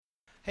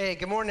Hey,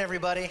 good morning,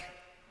 everybody.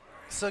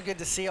 So good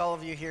to see all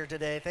of you here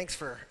today. Thanks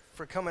for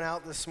coming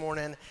out this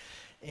morning.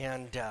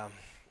 And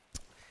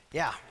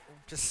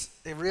just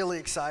really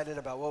excited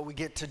about what we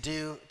get to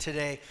do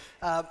today.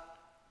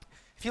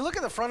 If you look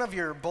at the front of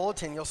your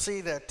bulletin, you'll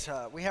see that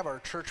we have our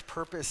church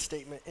purpose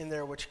statement in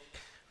there, which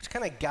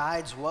kind of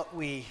guides what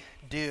we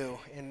do.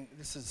 And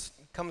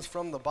comes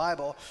from the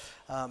Bible,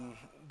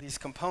 these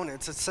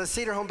components. It says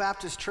Cedar Home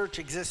Baptist Church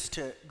exists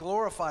to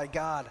glorify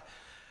God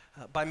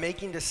by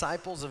making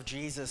disciples of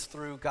Jesus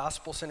through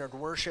gospel-centered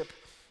worship,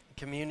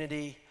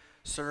 community,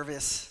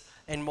 service,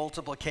 and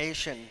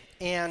multiplication.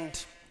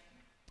 And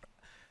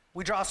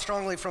we draw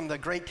strongly from the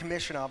Great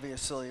Commission,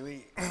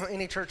 obviously.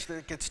 Any church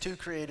that gets too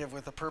creative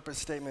with a purpose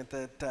statement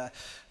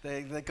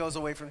that goes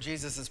away from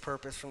Jesus'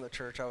 purpose from the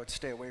church, I would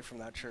stay away from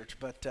that church.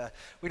 But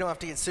we don't have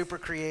to get super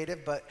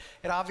creative, but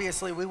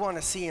obviously we want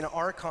to see in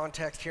our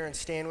context here in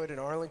Stanwood and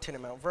Arlington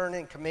and Mount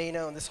Vernon,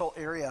 Camino, and this whole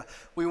area,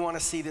 we want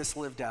to see this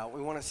lived out.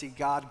 We want to see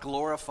God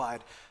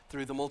glorified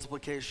through the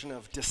multiplication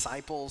of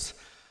disciples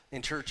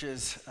in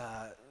churches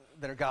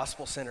that are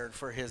gospel-centered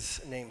for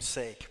his name's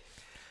sake.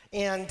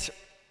 And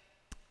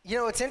you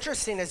know, it's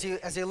interesting as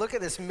you look at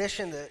this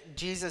mission that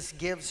Jesus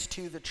gives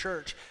to the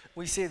church,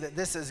 we see that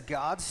this is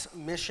God's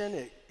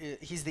mission.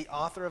 He's the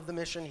author of the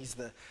mission. He's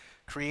the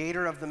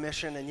creator of the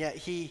mission, and yet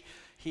he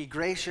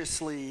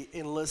graciously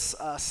enlists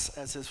us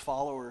as his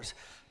followers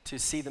to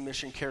see the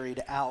mission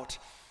carried out.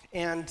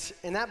 And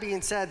that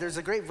being said, there's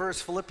a great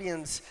verse,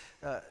 Philippians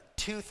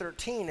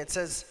 2:13. It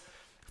says,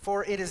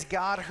 "For it is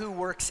God who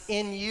works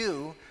in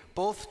you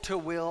both to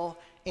will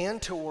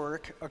and to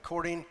work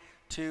according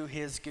to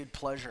his good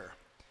pleasure."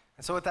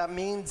 And so what that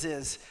means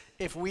is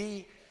if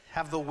we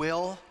have the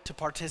will to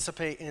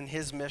participate in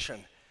his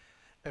mission,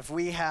 if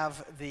we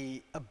have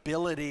the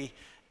ability,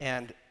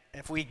 and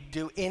if we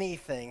do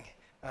anything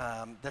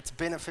that's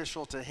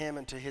beneficial to him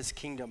and to his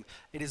kingdom,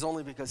 it is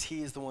only because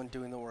he is the one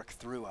doing the work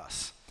through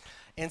us.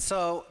 And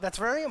so that's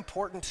very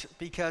important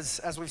because,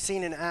 as we've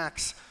seen in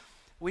Acts,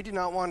 we do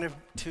not want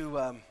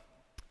to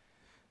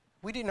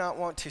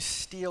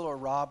steal or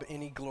rob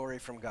any glory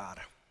from God.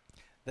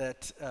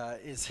 That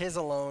is his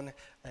alone,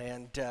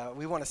 and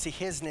we want to see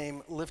his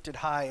name lifted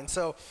high. And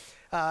so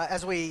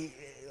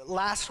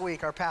last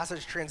week, our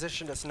passage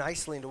transitioned us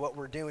nicely into what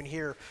we're doing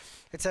here.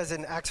 It says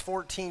in Acts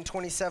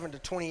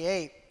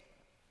 14:27-28,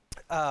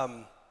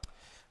 let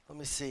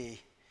me see.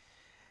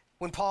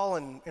 When Paul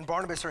and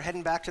Barnabas are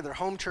heading back to their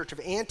home church of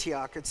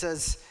Antioch, it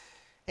says,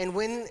 "And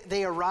when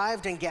they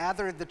arrived and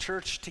gathered the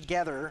church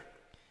together,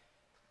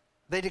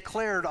 they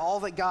declared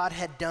all that God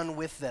had done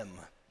with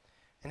them,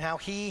 and how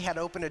he had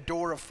opened a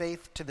door of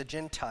faith to the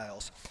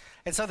Gentiles."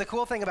 And so the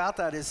cool thing about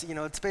that is, you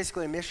know, it's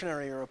basically a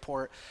missionary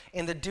report,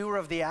 and the doer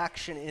of the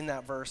action in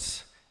that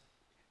verse,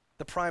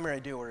 the primary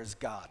doer is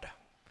God.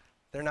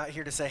 They're not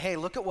here to say, hey,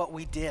 look at what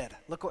we did.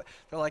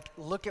 They're like,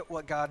 look at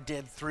what God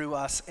did through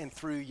us and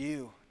through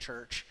you,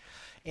 church.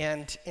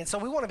 And so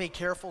we want to be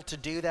careful to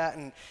do that.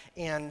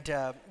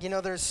 And you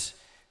know, there's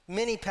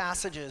many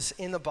passages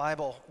in the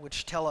Bible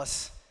which tell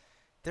us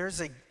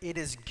it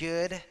is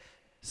good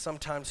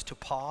sometimes to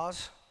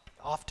pause,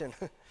 often,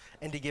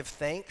 and to give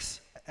thanks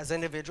as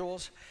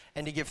individuals,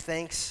 and to give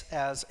thanks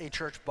as a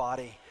church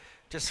body,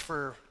 just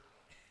for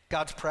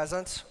God's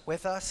presence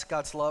with us,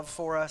 God's love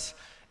for us,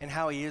 and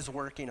how he is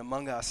working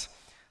among us.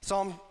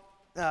 Psalm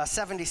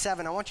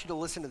 77, I want you to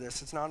listen to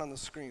this. It's not on the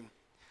screen.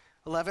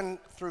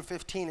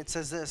 11-15, it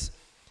says this: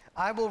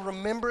 "I will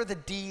remember the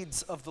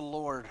deeds of the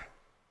Lord.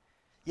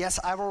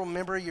 Yes, I will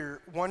remember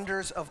your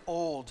wonders of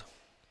old.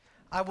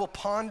 I will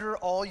ponder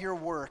all your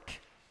work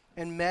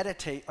and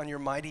meditate on your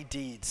mighty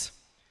deeds.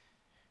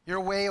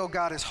 Your way, O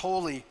God, is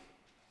holy.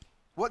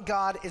 What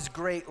God is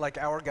great like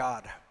our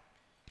God?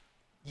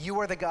 You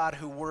are the God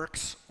who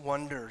works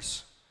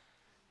wonders.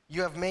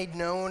 You have made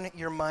known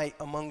your might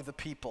among the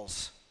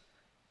peoples.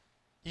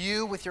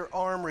 You, with your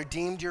arm,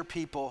 redeemed your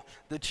people,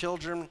 the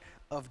children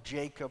of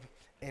Jacob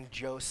and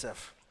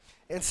Joseph."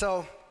 And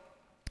so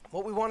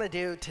what we want to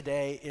do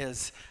today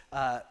is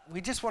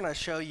we just want to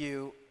show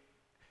you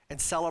and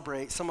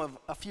celebrate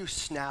a few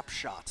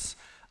snapshots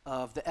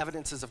of the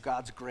evidences of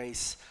God's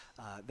grace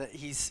that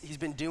he's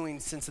been doing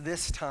since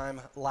this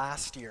time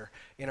last year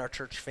in our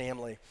church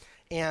family.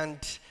 And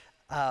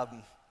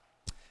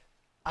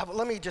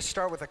let me just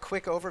start with a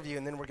quick overview,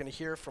 and then we're going to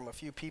hear from a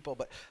few people.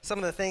 But some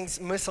of the things,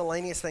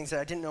 miscellaneous things that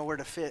I didn't know where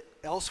to fit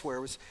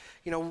elsewhere was,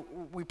 you know,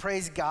 we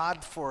praise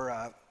God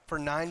for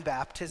 9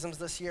 baptisms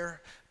this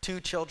year, 2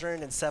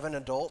 children and 7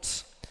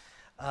 adults.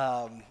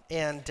 Let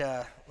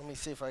me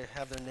see if I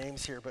have their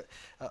names here, but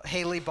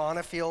Haley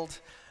Bonifield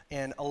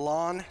and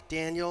Alon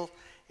Daniel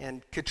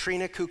and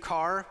Katrina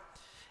Kukar,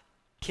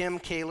 Kim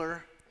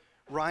Kaler,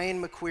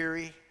 Ryan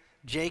McQuarrie,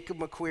 Jacob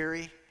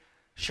McQuarrie,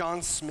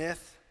 Sean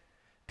Smith,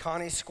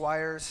 Connie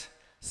Squires,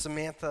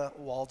 Samantha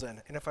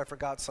Walden. And if I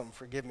forgot some,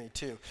 forgive me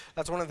too.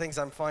 That's one of the things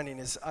I'm finding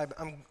is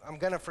I'm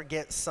going to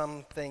forget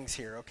some things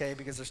here, okay,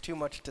 because there's too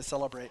much to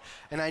celebrate.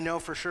 And I know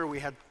for sure we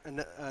had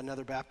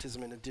another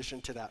baptism in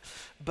addition to that.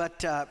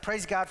 But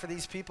praise God for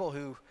these people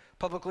who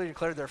publicly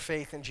declared their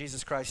faith in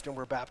Jesus Christ and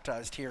were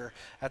baptized here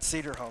at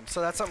Cedar Home.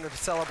 So that's something to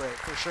celebrate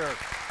for sure.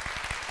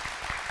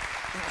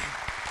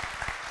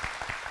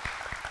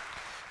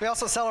 We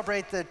also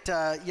celebrate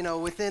that,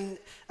 within,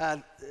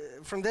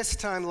 from this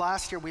time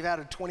last year, we've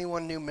added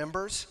 21 new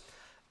members.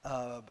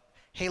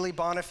 Haley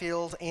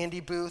Bonifield, Andy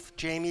Booth,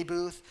 Jamie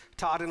Booth,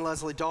 Todd and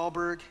Leslie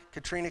Dahlberg,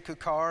 Katrina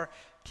Kukar,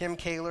 Kim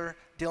Kaler,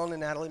 Dylan and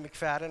Natalie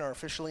McFadden are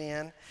officially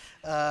in.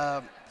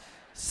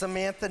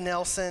 Samantha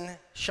Nelson,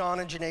 Sean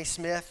and Janae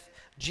Smith,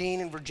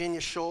 Jean and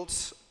Virginia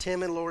Schultz,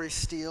 Tim and Lori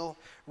Steele,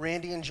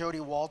 Randy and Jody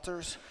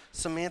Walters,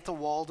 Samantha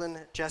Walden,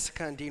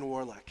 Jessica and Dean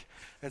Warlick.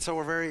 And so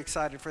we're very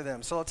excited for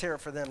them. So let's hear it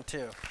for them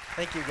too.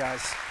 Thank you,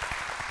 guys.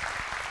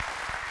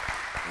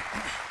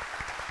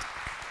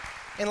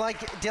 And like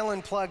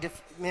Dylan plugged,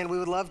 we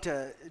would love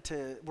to,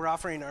 we're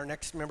offering our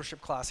next membership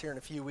class here in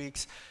a few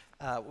weeks.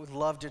 We'd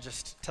love to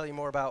just tell you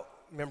more about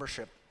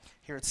membership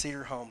here at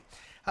Cedar Home.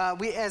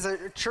 We, as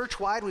a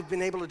church-wide, we've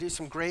been able to do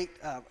some great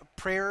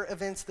prayer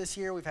events this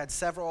year. We've had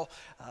several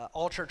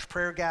all-church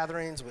prayer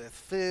gatherings with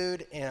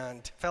food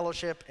and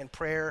fellowship and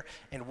prayer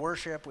and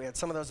worship. We had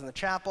some of those in the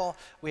chapel.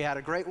 We had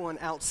a great one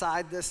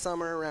outside this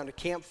summer around a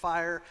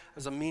campfire. It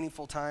was a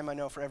meaningful time, I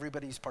know, for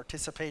everybody who's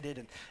participated.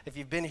 And if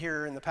you've been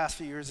here in the past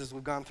few years as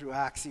we've gone through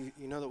Acts, you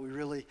know that we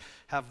really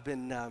have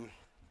been, the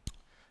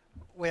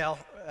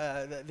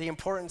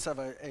importance of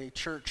a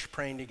church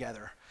praying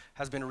together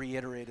has been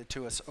reiterated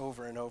to us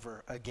over and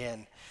over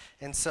again.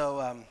 And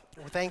so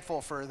we're thankful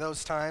for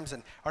those times,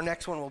 and our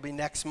next one will be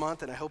next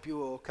month, and I hope you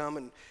will come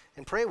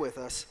and pray with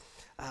us.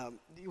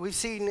 We've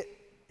seen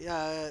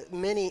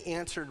many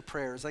answered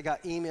prayers. I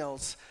got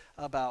emails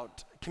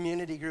about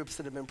community groups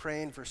that have been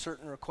praying for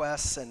certain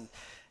requests, and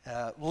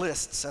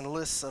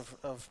lists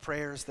of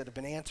prayers that have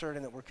been answered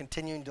and that we're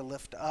continuing to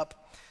lift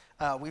up.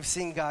 We've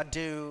seen God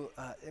do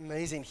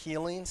amazing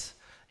healings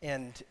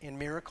and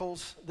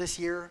miracles this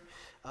year.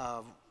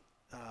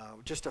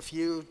 Just a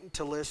few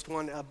to list.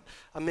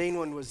 A main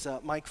one was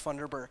Mike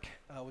Funderburk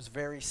was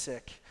very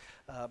sick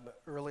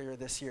earlier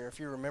this year. If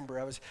you remember,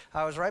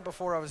 I was right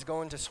before I was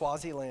going to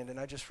Swaziland, and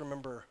I just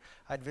remember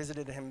I'd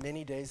visited him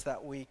many days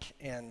that week,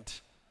 and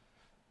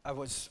I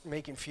was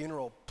making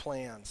funeral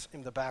plans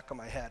in the back of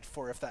my head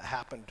for if that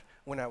happened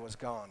when I was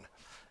gone.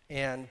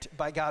 And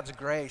by God's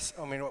grace,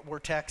 we're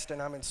texting.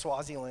 I'm in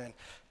Swaziland.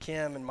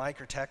 Kim and Mike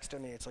are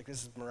texting me. It's like,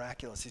 this is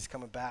miraculous. He's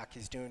coming back.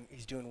 He's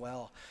doing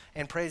well.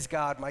 And praise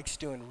God, Mike's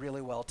doing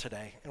really well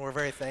today. And we're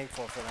very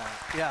thankful for that.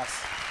 Yes.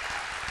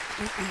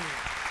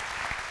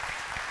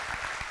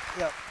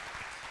 Yep.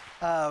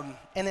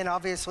 And then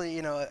obviously,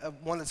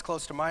 one that's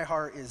close to my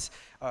heart is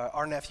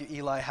our nephew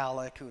Eli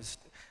Halleck, who's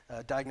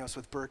diagnosed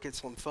with Burkitt's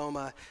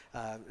lymphoma.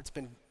 It's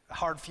been a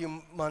hard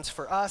few months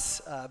for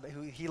us.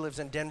 He lives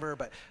in Denver,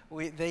 but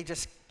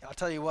I'll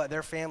tell you what,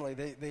 their family,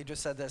 they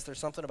just said this: there's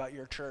something about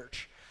your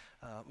church.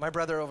 My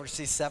brother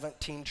oversees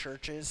 17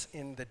 churches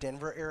in the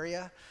Denver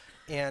area,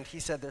 and he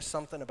said there's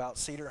something about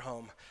Cedar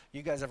Home.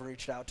 You guys have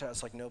reached out to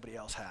us like nobody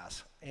else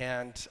has.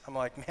 And I'm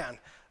like, man,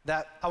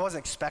 I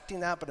wasn't expecting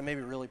that, but it made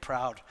me really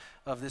proud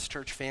of this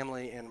church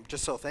family, and I'm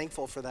just so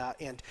thankful for that.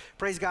 And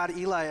praise God,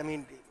 Eli,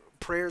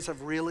 prayers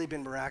have really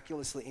been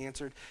miraculously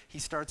answered. He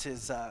starts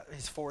his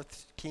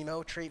fourth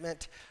chemo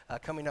treatment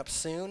coming up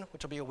soon,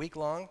 which will be a week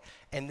long.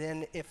 And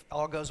then if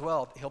all goes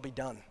well, he'll be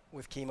done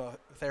with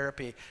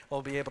chemotherapy.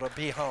 We'll be able to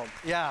be home.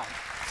 Yeah,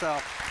 so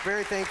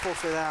very thankful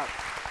for that.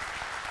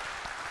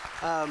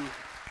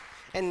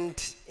 And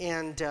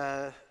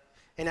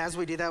as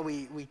we do that,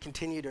 we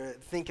continue to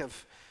think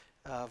of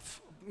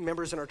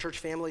members in our church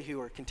family who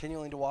are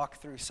continuing to walk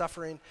through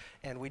suffering.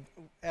 And we,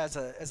 as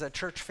a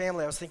church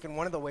family, I was thinking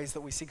one of the ways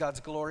that we see God's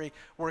glory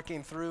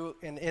working through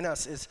and in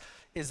us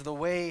is the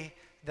way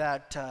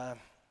that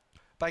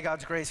by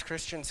God's grace,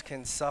 Christians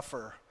can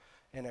suffer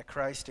in a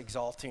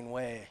Christ-exalting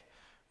way,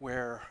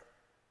 where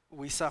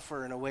we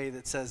suffer in a way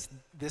that says,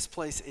 this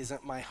place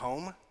isn't my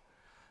home,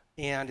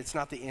 and it's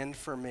not the end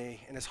for me.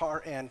 And as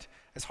hard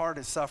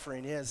as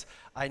suffering is,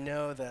 I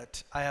know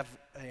that I have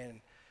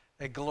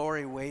a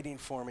glory waiting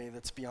for me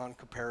that's beyond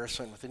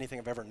comparison with anything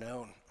I've ever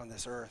known on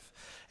this earth.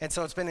 And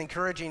so it's been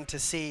encouraging to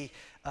see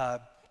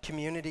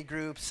community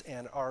groups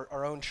and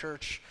our own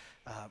church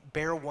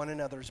bear one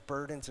another's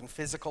burdens in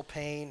physical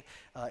pain,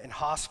 in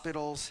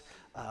hospitals.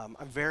 I'm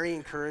very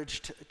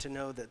encouraged to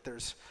know that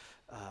there's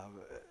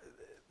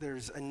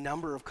a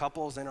number of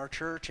couples in our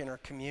church, in our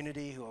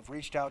community, who have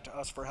reached out to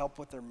us for help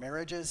with their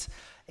marriages,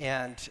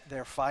 and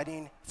they're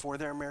fighting for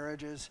their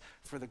marriages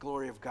for the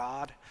glory of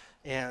God.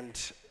 And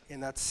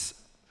that's,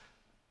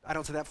 I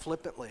don't say that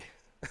flippantly.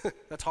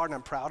 That's hard, and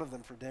I'm proud of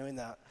them for doing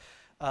that.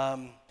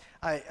 I'll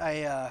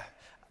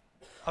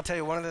tell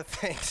you one of the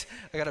things,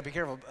 I gotta be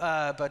careful,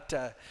 but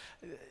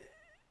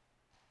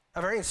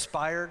I'm very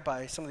inspired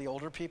by some of the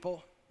older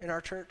people in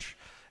our church,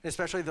 and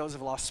especially those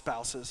who've lost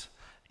spouses.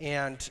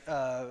 And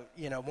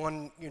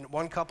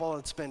one couple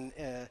that's been,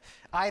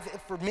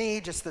 for me,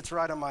 just that's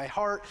right on my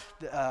heart,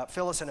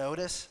 Phyllis and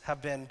Otis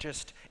have been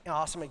just an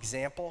awesome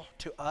example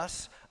to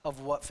us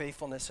of what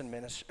faithfulness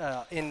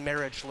in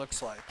marriage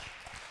looks like.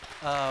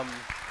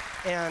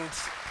 And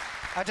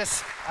I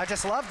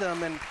just love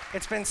them, and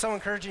it's been so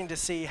encouraging to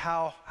see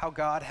how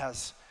God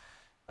has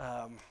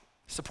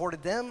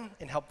supported them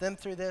and helped them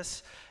through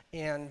this.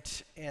 And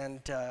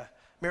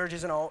marriage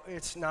isn't all,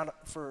 it's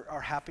not for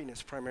our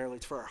happiness primarily,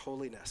 it's for our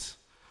holiness.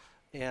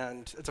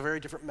 And it's a very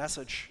different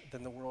message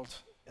than the world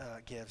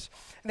gives.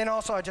 And then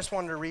also I just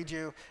wanted to read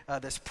you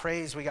this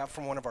praise we got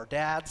from one of our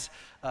dads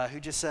who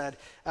just said,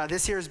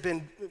 this year has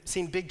been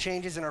seen big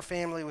changes in our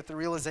family with the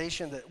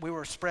realization that we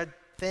were spread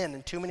thin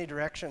in too many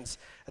directions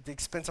at the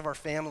expense of our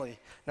family,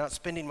 not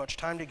spending much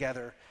time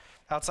together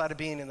outside of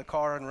being in the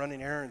car and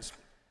running errands.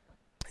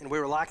 And we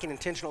were lacking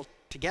intentional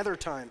together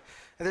time.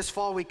 And this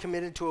fall we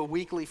committed to a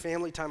weekly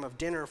family time of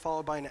dinner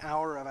followed by an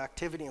hour of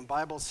activity and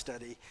Bible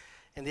study.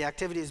 And the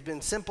activity has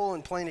been simple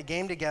and playing a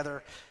game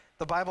together.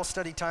 The Bible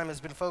study time has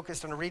been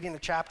focused on reading a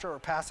chapter or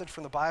passage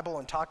from the Bible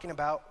and talking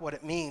about what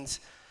it means.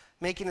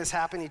 Making this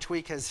happen each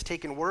week has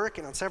taken work,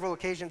 and on several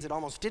occasions it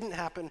almost didn't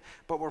happen,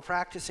 but we're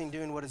practicing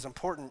doing what is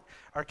important.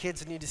 Our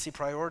kids need to see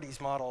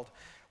priorities modeled.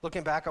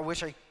 Looking back, I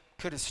wish I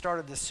could have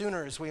started this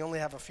sooner, as we only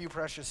have a few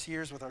precious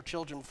years with our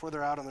children before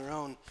they're out on their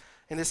own.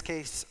 In this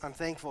case, I'm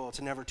thankful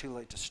it's never too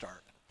late to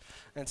start.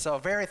 And so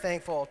very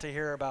thankful to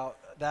hear about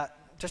that.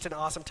 Just an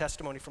awesome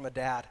testimony from a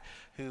dad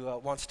who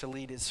wants to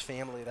lead his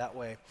family that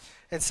way.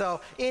 And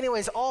so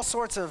anyways, all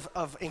sorts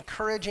of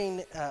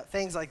encouraging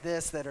things like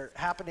this that are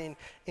happening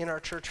in our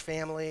church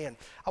family. And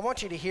I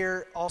want you to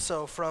hear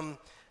also from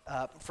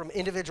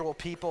individual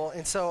people.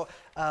 And so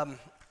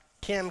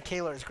Kim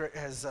Kaler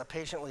has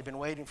patiently been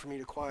waiting for me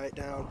to quiet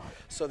down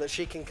so that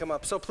she can come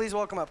up. So please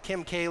welcome up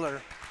Kim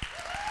Kaler.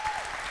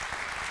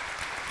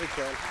 Hey,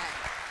 Kim.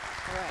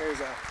 All right. There's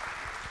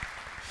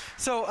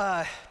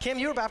So, Kim,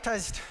 you were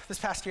baptized this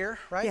past year,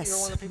 right? Yes, you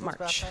were one of the people who was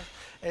March. baptized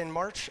in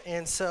March.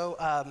 And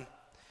so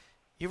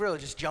you really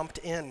just jumped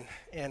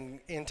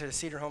into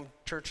Cedar Home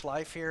church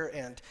life here.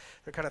 And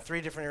there are kind of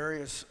three different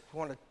areas we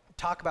want to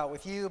talk about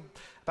with you,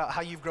 about how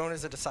you've grown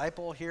as a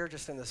disciple here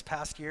just in this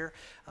past year.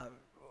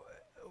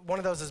 One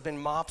of those has been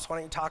MOPS. Why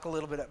don't you talk a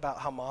little bit about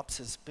how MOPS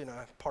has been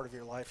a part of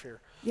your life here?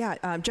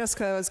 Yeah,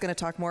 Jessica is going to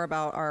talk more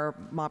about our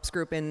MOPS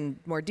group in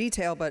more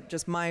detail, but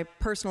just my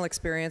personal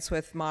experience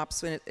with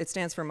MOPS, and it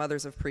stands for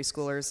Mothers of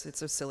Preschoolers.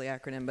 It's a silly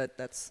acronym, but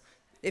that's,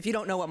 if you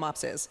don't know what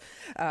MOPS is.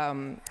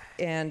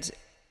 And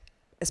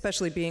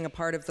especially being a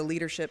part of the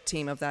leadership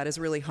team of that has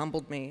really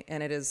humbled me,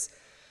 and it has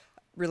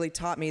really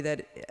taught me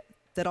that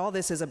all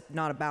this is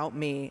not about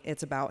me,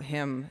 it's about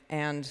him.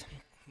 And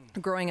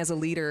growing as a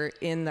leader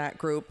in that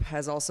group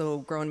has also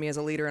grown me as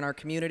a leader in our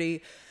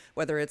community,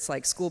 whether it's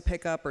like school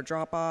pickup or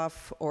drop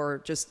off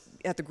or just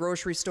at the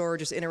grocery store,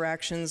 just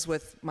interactions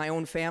with my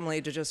own family,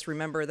 to just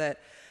remember that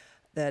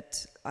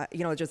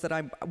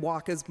I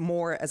walk as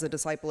more as a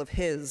disciple of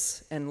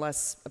his and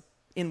less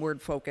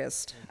inward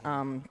focused.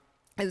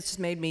 It's just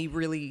made me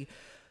really,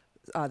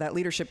 that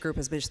leadership group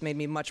has just made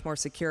me much more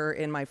secure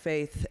in my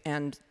faith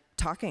and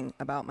talking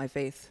about my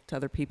faith to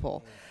other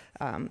people.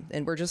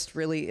 And we're just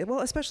really, well,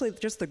 especially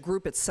just the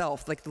group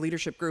itself, like the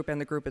leadership group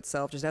and the group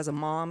itself, just as a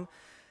mom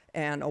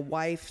and a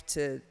wife,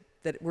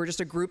 that we're just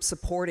a group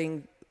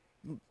supporting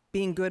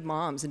being good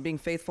moms and being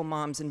faithful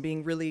moms and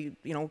being really,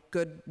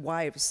 good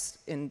wives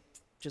and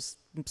just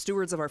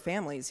stewards of our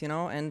families,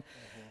 and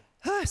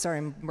sorry,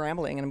 I'm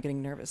rambling and I'm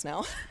getting nervous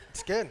now.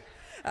 It's good.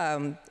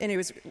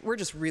 Anyways, we're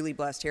just really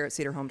blessed here at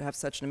Cedar Home to have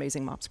such an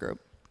amazing MOPS group.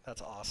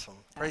 That's awesome.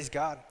 Praise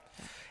God.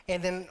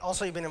 And then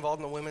also you've been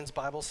involved in the women's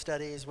Bible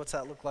studies. What's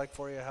that look like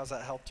for you? How's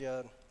that helped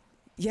you?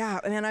 Yeah,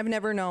 and I've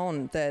never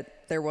known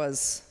that there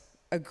was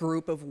a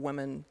group of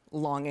women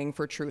longing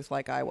for truth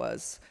like I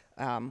was,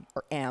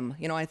 or am.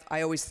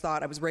 I always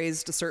thought, I was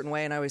raised a certain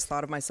way, and I always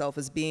thought of myself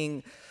as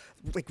being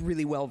like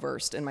really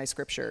well-versed in my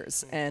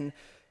scriptures. And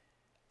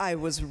I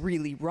was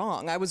really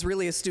wrong. I was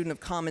really a student of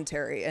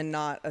commentary and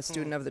not a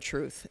student of the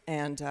truth.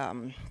 And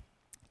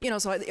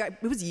so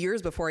it was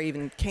years before I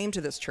even came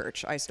to this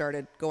church. I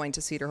started going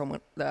to Cedar Home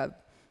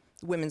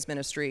women's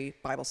ministry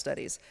Bible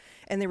studies.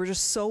 And they were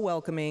just so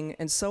welcoming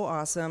and so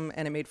awesome.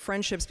 And I made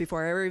friendships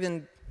before I ever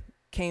even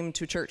came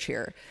to church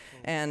here.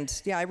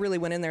 And yeah, I really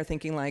went in there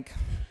thinking I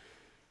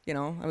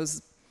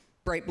was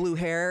bright blue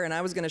hair and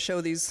I was going to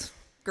show these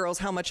girls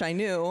how much I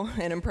knew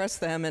and impress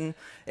them. And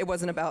it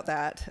wasn't about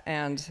that.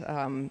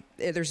 And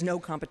there's no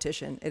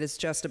competition. It is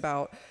just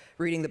about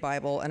reading the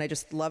Bible. And I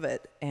just love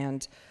it.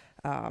 And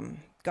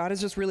God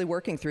is just really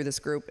working through this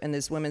group and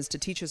this women's to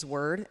teach his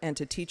word and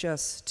to teach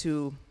us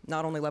to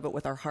not only love it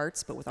with our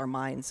hearts, but with our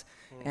minds.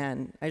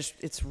 And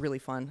it's really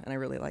fun and I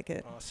really like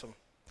it. Awesome.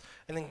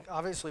 And then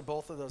obviously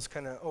both of those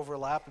kind of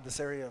overlap in this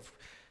area of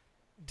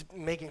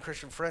making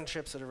Christian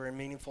friendships that are very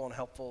meaningful and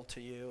helpful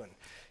to you. And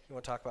you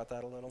want to talk about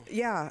that a little?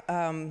 Yeah.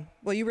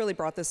 Well, you really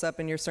brought this up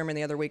in your sermon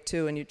the other week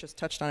too, and you just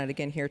touched on it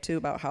again here too,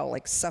 about how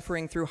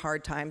suffering through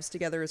hard times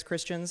together as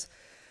Christians.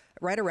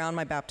 Right around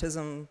my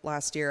baptism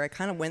last year, I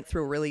kind of went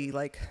through a really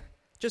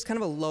just kind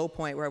of a low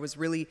point where I was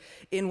really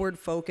inward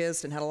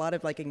focused and had a lot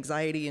of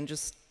anxiety, and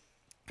just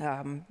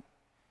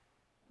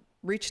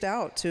reached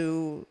out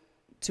to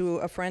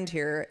a friend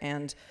here.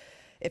 And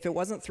if it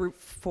wasn't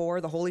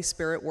for the Holy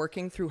Spirit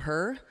working through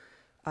her,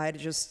 I'd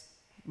just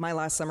my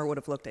last summer would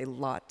have looked a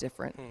lot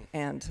different.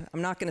 And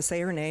I'm not going to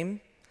say her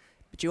name,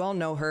 but you all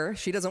know her.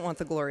 She doesn't want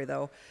the glory,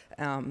 though.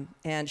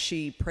 And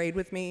she prayed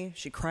with me.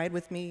 She cried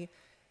with me.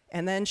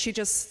 And then she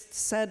just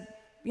said,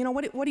 you know,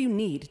 what do you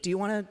need? Do you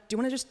want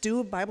to just do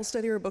a Bible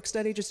study or a book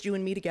study, just you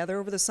and me together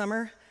over the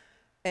summer?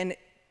 And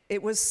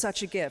it was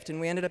such a gift. And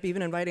we ended up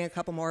even inviting a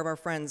couple more of our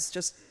friends,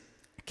 just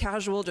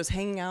casual, just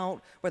hanging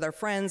out with our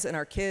friends and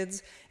our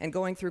kids and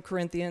going through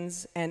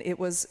Corinthians. And it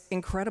was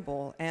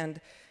incredible.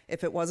 And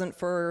if it wasn't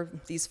for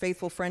these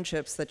faithful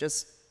friendships that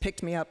just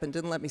picked me up and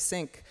didn't let me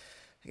sink,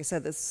 like I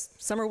said, this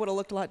summer would have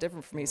looked a lot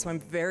different for me. So I'm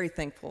very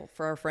thankful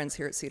for our friends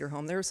here at Cedar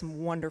Home. There are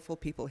some wonderful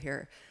people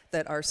here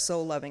that are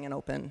so loving and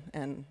open,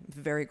 and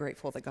very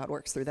grateful that God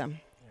works through them.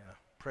 Yeah,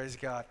 praise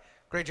God.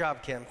 Great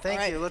job, Kim.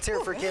 Thank you. Let's hear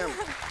it for Kim.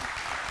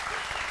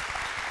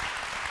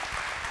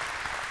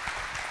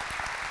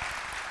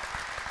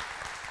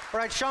 All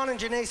right, Sean and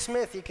Janae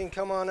Smith, you can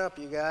come on up,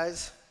 you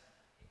guys.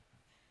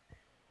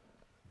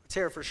 Let's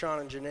hear it for Sean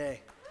and Janae.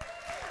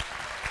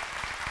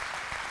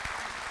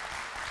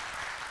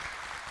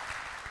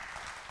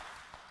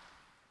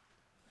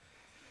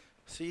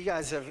 So you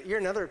guys you're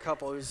another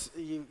couple who's,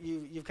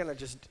 you've kind of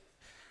just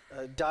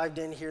dived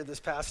in here this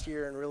past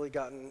year and really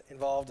gotten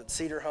involved at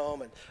Cedar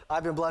Home. And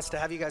I've been blessed to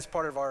have you guys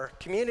part of our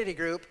community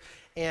group.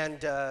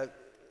 And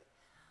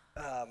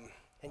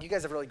you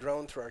guys have really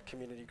grown through our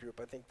community group,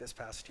 I think, this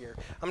past year.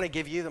 I'm going to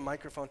give you the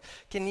microphone.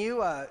 Can you,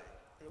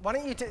 why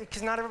don't you,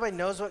 because not everybody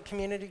knows what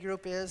community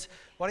group is,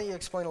 why don't you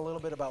explain a little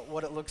bit about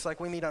what it looks like?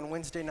 We meet on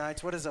Wednesday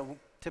nights. What does a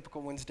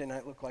typical Wednesday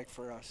night look like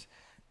for us?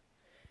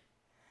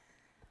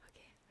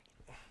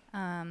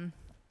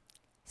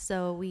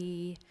 So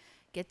we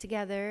get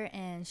together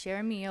and share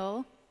a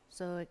meal.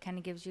 So it kind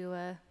of gives you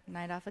a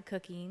night off of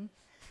cooking,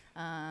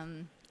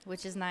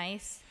 which is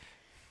nice.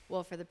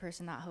 Well, for the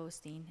person not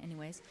hosting,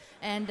 anyways.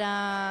 And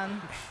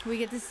we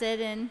get to sit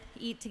and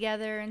eat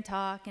together and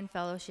talk and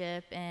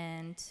fellowship.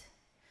 And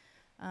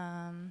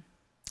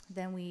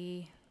then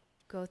we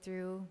go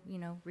through,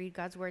 read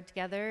God's Word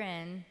together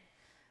and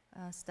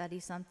study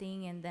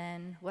something. And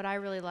then what I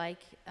really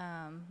like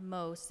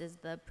most is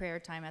the prayer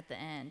time at the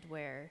end,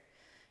 where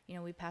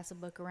we pass a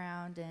book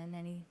around, and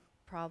any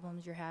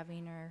problems you're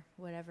having or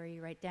whatever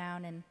you write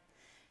down, and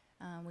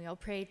we all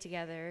pray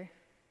together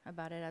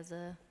about it as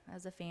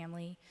a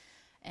family.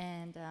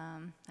 And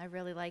I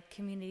really like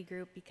community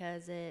group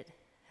because it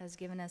has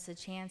given us a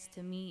chance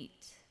to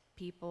meet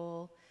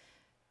people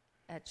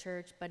at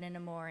church, but in a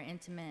more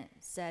intimate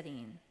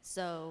setting.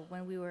 So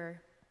when we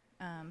were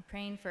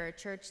praying for a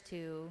church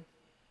to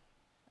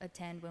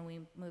attend when we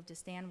moved to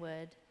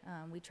Stanwood,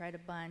 we tried a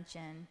bunch,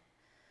 and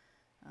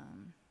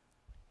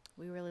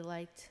we really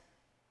liked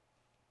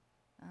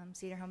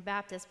Cedar Home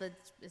Baptist, but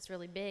it's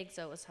really big,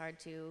 so it was hard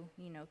to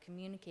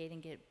communicate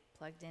and get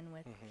plugged in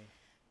with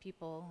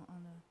people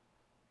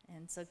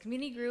and so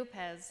community group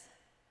has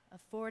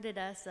afforded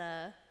us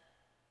a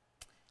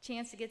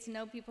chance to get to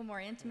know people more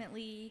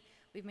intimately.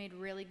 We've made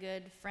really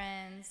good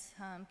friends.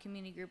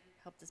 Community group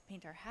helped us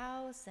paint our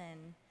house,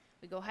 and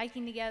we go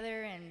hiking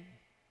together and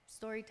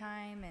story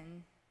time,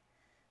 and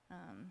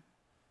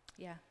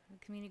the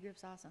community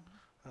group's awesome.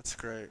 That's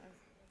great.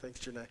 Thanks,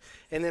 Janae.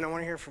 And then I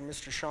want to hear from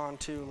Mr. Sean,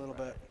 too, a little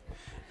bit.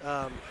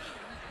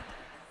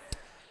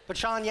 But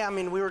Sean,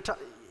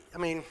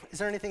 is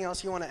there anything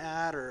else you want to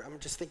add? Or I'm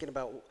just thinking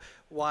about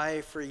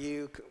why for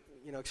you,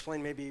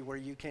 explain maybe where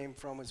you came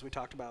from as we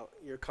talked about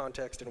your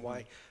context and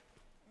why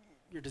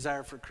your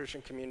desire for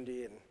Christian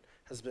community and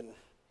has been,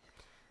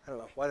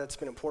 why that's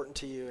been important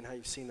to you and how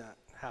you've seen that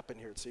happen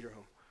here at Cedar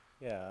Home.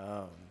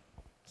 Yeah,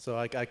 so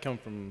I come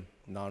from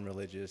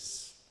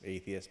non-religious,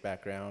 atheist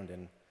background,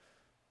 and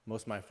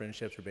most of my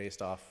friendships are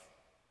based off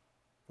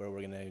where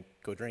we're going to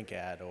go drink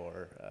at,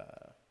 or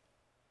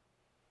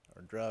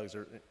drugs,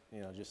 or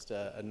just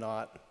a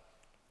not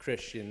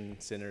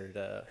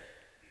Christian-centered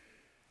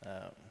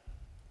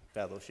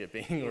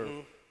fellowshipping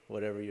or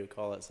whatever you would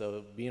call it.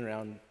 So being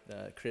around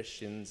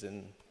Christians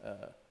in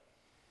a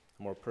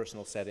more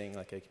personal setting,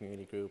 like a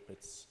community group,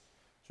 it's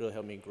really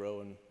helped me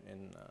grow in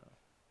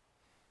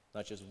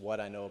not just what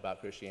I know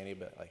about Christianity,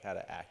 but like how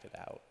to act it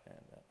out,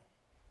 and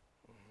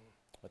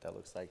what that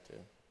looks like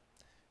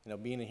to,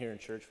 being here in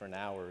church for an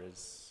hour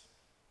is,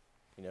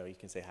 you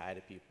can say hi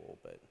to people,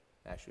 but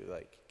actually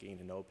like getting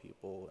to know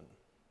people and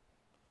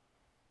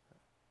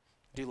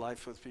do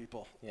life with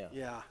people.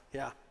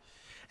 Yeah.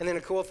 And then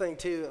a cool thing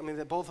too,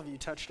 that both of you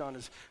touched on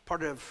is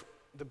part of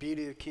the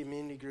beauty of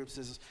community groups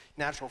is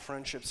natural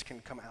friendships can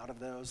come out of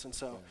those. And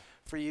so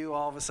for you,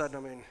 all of a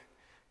sudden,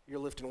 you're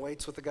lifting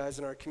weights with the guys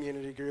in our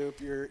community group.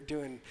 You're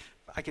doing,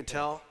 I could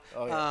tell.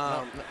 Oh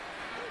yeah,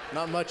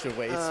 not much of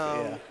weights,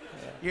 but yeah.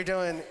 You're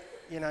doing,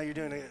 you're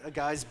doing a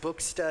guy's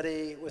book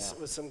study with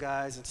some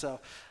guys. And so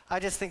I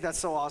just think that's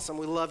so awesome.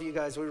 We love you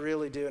guys, we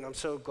really do. And I'm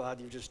so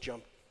glad you just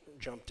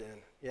jumped in.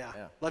 Yeah.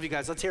 Love you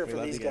guys. Let's hear it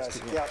from these guys.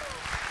 Yeah.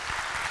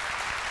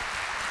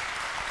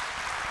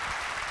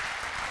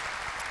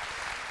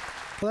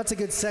 Well, that's a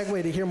good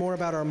segue to hear more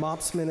about our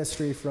MOPS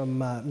ministry from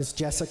Miss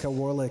Jessica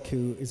Warlick,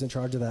 who is in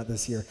charge of that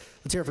this year.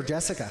 Let's hear it for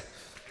Jessica.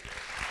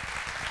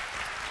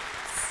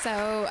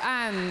 So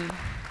I'm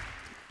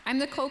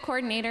the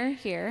co-coordinator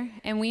here,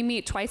 and we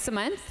meet twice a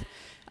month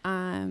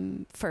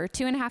for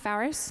 2.5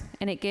 hours,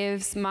 and it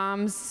gives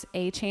moms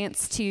a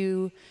chance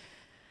to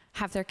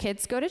have their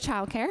kids go to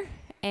childcare,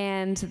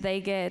 and they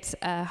get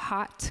a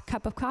hot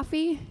cup of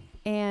coffee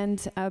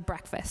and a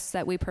breakfast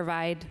that we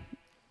provide,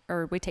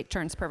 or we take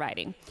turns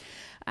providing.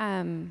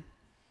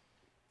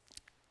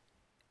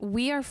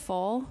 We are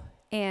full,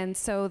 and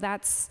so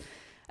that's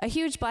a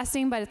huge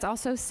blessing, but it's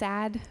also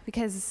sad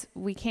because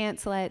we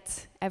can't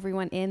let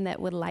everyone in that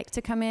would like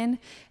to come in.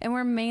 And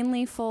we're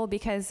mainly full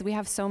because we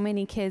have so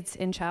many kids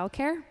in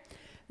childcare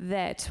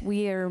that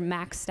we are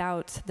maxed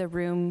out the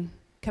room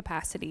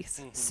capacities.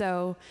 Mm-hmm.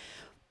 So,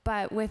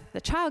 but with the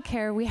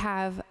childcare, we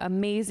have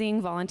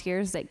amazing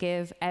volunteers that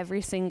give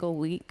every single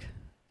week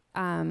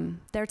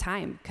their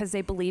time because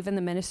they believe in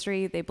the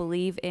ministry, they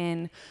believe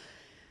in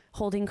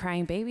holding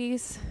crying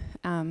babies.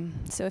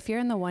 So if you're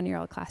in the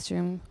 1-year-old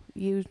classroom,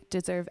 you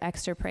deserve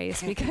extra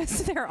praise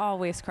because they're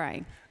always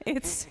crying.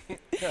 But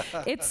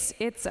it's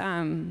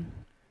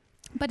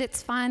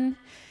fun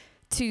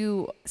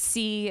to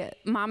see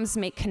moms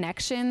make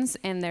connections,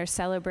 and they're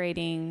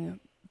celebrating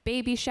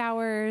baby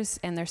showers,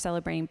 and they're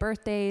celebrating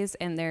birthdays,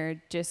 and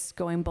they're just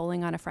going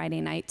bowling on a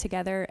Friday night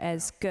together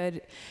as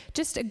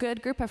just a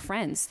good group of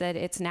friends, that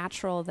it's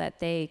natural that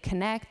they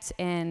connect,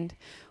 and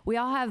we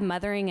all have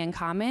mothering in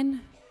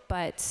common,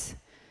 but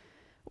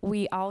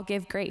we all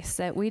give grace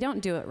that we don't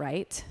do it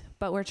right,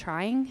 but we're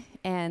trying,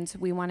 and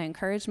we want to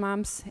encourage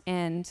moms.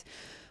 And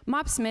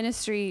MOPS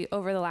ministry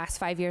over the last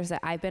 5 years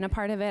that I've been a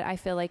part of it, I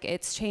feel like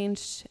it's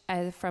changed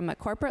from a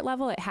corporate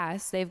level. It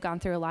has. They've gone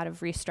through a lot of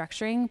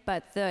restructuring,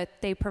 but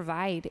they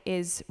provide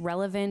is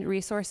relevant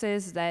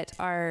resources that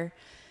are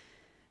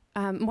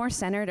more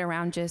centered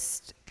around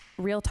just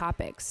real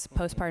topics: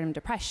 postpartum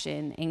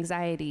depression,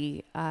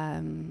 anxiety,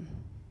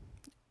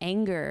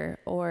 anger,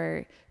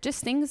 or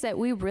just things that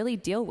we really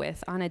deal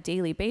with on a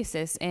daily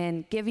basis,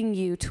 and giving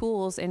you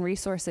tools and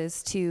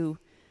resources to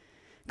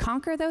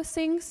conquer those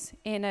things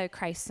in a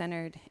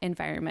Christ-centered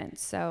environment.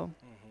 So,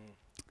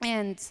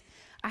 and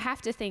I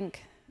have to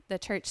thank the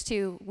church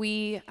too.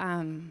 We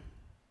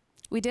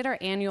did our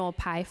annual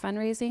pie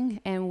fundraising,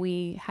 and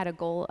we had a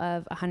goal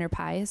of 100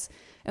 pies,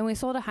 and we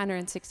sold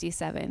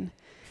 167.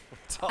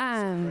 That's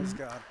awesome. Praise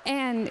God.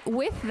 And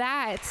with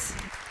that,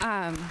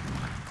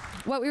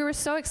 what we were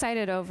so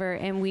excited over,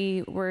 and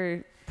we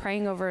were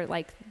praying over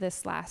like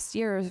this last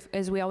year,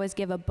 is we always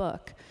give a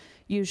book,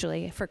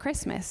 usually for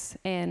Christmas.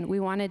 And we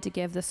wanted to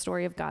give the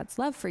story of God's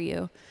love for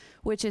you,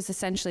 which is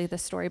essentially the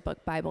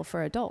storybook Bible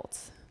for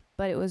adults.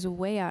 But it was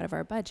way out of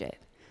our budget.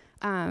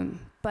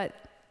 But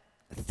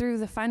through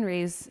the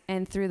fundraise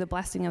and through the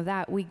blessing of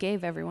that, we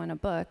gave everyone a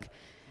book.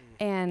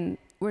 And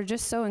we're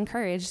just so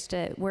encouraged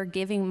that we're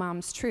giving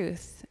moms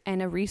truth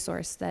and a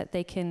resource that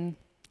they can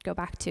go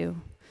back to.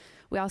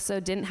 We also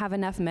didn't have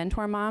enough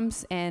mentor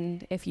moms,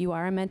 and if you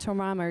are a mentor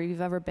mom or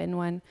you've ever been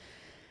one,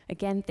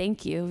 again,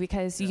 thank you,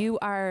 because you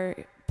are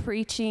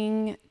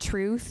preaching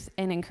truth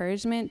and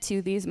encouragement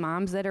to these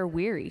moms that are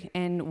weary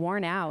and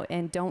worn out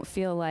and don't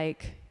feel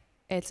like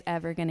it's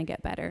ever going to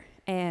get better.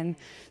 And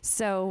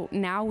so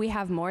now we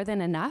have more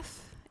than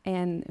enough,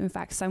 and in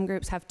fact, some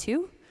groups have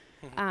 2.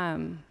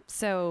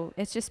 So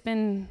it's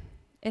been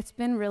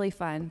really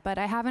fun, but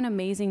I have an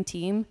amazing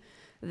team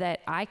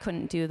that I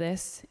couldn't do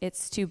this.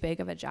 It's too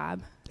big of a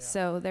job. Yeah.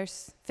 So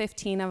there's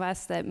 15 of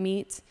us that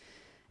meet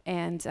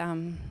and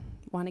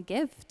want to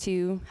give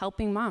to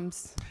helping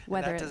moms.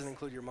 Whether and that doesn't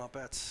include your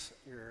mopettes.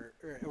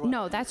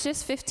 No, that's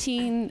just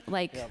 15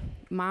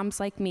 moms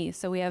like me.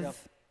 So we have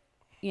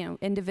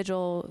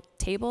individual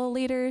table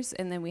leaders,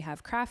 and then we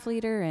have craft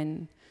leader,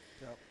 and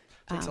it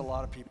takes a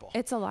lot of people.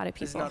 It's a lot of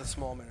people. It's not a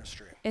small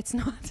ministry. It's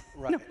not.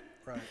 Right. No.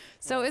 Right.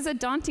 So it's a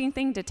daunting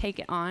thing to take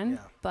it on,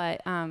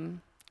 but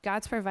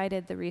God's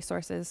provided the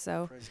resources,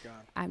 so praise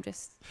God. I'm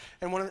just.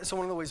 And one of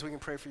the ways we can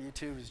pray for you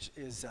too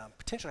is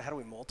potentially how do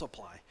we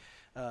multiply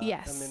a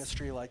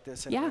ministry like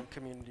this in our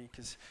community?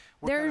 Because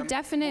there are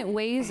definite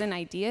ways and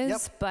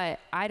ideas,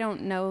 but I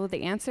don't know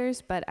the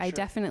answers. But I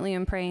definitely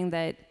am praying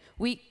that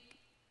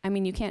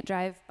you can't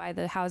drive by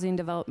the housing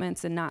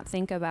developments and not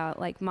think about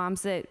like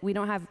moms that we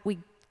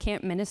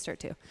can't minister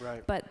to,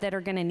 but that are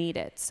going to need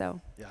it.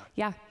 So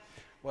yeah.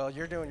 Well,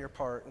 you're doing your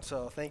part, and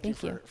so thank you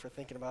for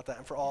thinking about that,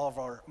 and for all of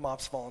our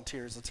MOPS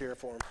volunteers. Let's hear it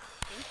for them.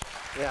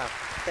 Yeah,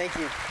 thank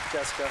you,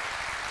 Jessica.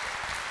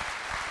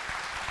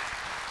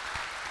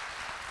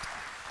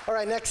 All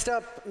right, next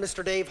up,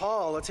 Mr. Dave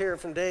Hall. Let's hear it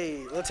from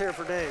Dave. Let's hear it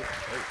for Dave.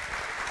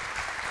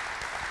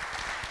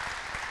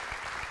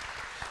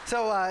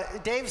 So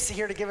Dave's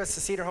here to give us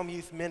the Cedar Home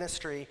Youth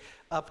Ministry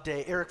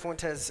update. Eric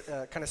Fuentes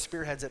kind of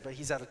spearheads it, but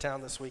he's out of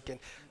town this weekend.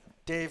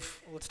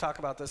 Dave, let's talk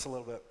about this a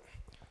little bit.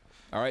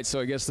 All right, so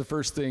I guess the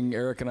first thing,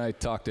 Eric and I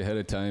talked ahead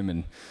of time,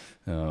 and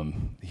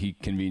he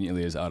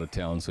conveniently is out of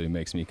town, so he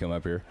makes me come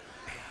up here.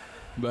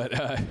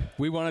 But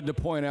we wanted to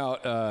point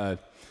out,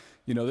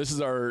 this is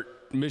our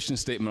mission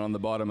statement on the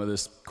bottom of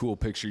this cool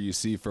picture you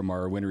see from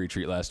our winter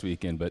retreat last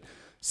weekend, but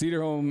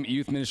Cedar Home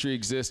Youth Ministry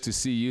exists to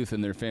see youth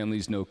and their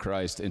families know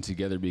Christ and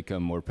together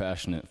become more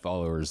passionate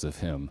followers of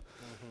Him.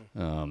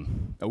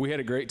 We had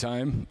a great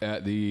time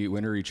at the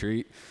winter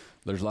retreat.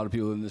 There's a lot of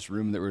people in this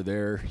room that were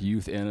there,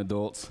 youth and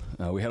adults.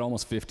 We had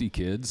almost 50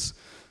 kids,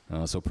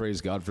 so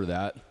praise God for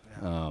that.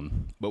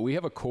 But we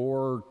have a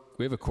core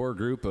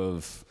group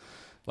of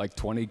like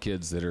 20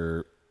 kids that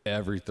are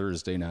every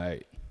Thursday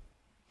night,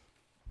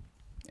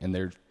 and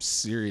they're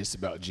serious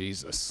about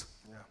Jesus.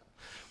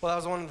 Well, that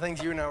was one of the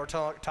things you and I were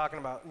talking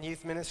about in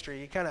youth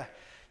ministry. You kind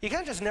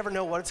of just never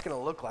know what it's going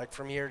to look like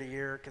from year to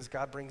year because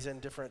God brings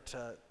in different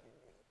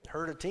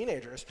herd of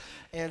teenagers,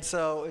 and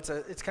so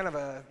it's kind of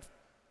a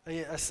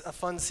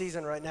fun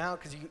season right now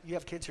because you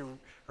have kids who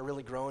are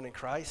really growing in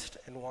Christ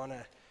and want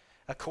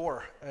a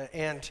core.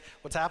 And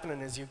what's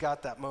happening is you've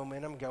got that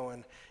momentum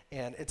going,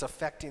 and it's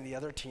affecting the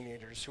other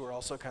teenagers who are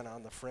also kind of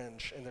on the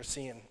fringe, and they're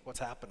seeing what's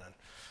happening,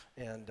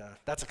 and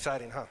that's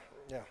exciting, huh?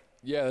 Yeah.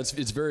 Yeah,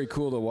 it's very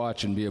cool to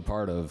watch and be a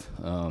part of.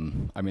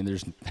 I mean,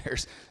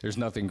 there's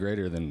nothing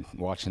greater than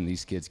watching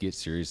these kids get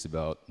serious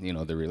about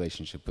their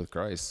relationship with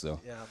Christ. So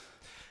yeah,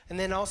 and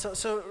then also,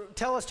 so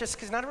tell us, just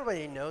because not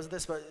everybody knows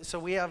this, but so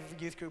we have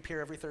youth group here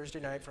every Thursday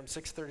night from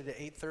 6:30 to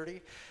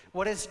 8:30.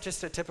 What does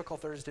just a typical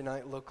Thursday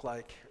night look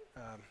like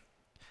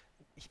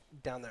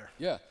down there?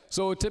 yeah,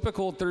 so a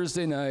typical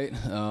Thursday night,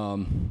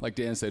 like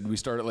Dan said, we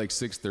start at like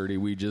 6:30.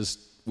 We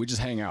just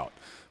hang out.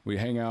 We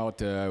hang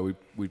out.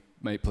 We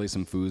might play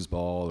some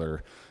foosball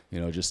or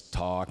just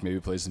talk. Maybe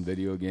play some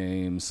video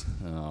games.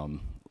 A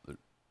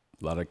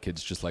lot of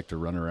kids just like to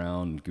run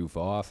around and goof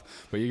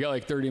off. But you got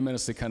like 30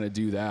 minutes to kind of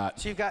do that.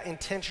 So you've got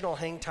intentional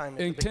hang time.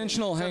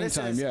 Intentional hang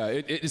time, yeah.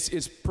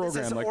 It's programmed.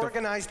 This is like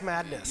organized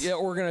madness. Yeah,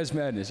 organized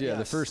madness. Yeah,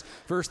 Yes. the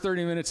first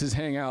 30 minutes is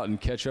hang out and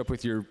catch up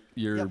with your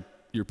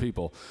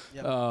people.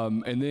 Yep.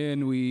 And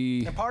then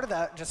we. And part of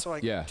that, just so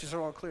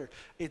I'm clear,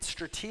 it's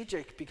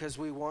strategic because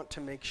we want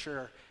to make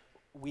sure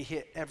we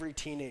hit every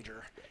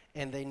teenager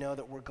and they know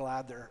that we're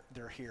glad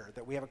they're here,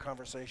 that we have a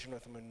conversation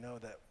with them and know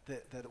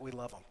that we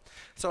love them.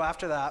 So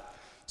after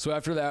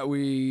that,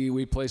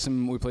 we play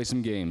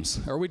some games,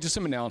 or we do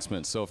some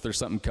announcements. So if there's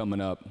something coming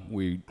up,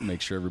 we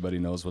make sure everybody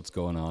knows what's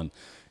going on,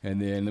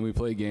 and then we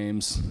play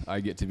games. I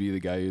get to be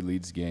the guy who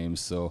leads games,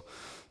 so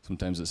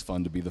sometimes it's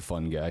fun to be the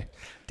fun guy.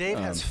 Dave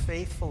has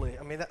faithfully.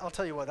 I mean, I'll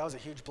tell you what, that was a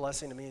huge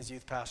blessing to me as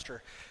youth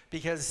pastor,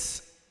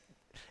 because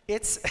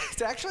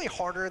it's actually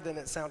harder than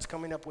it sounds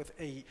coming up with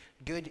a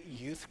good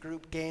youth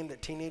group game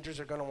that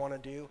teenagers are going to want to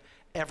do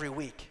every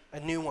week, a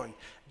new one.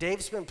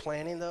 Dave's been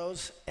planning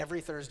those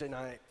every Thursday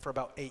night for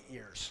about 8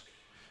 years.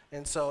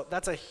 And so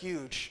that's a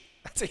huge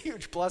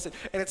blessing.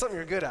 And it's something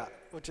you're good at,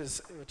 which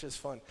is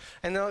fun.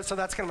 And so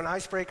that's kind of an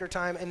icebreaker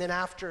time. And then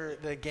after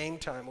the game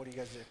time, what do you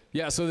guys do?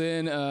 Yeah, so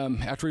then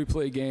after we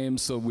play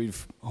games, so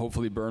we've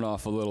hopefully burned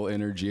off a little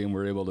energy and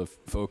we're able to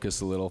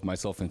focus a little,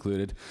 myself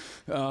included.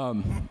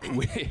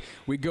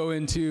 We go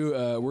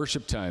into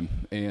worship time,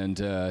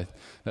 and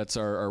that's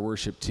our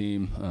worship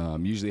team,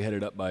 usually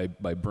headed up by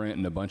Brent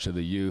and a bunch of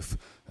the youth,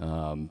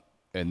 and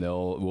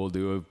we'll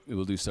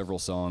do several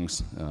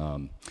songs.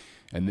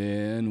 And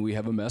then we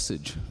have a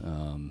message,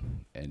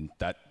 and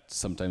that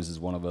sometimes is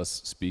one of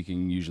us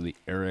speaking, usually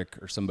Eric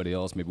or somebody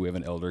else. Maybe we have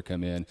an elder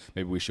come in,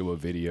 maybe we show a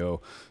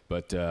video,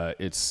 but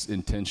it's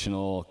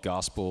intentional,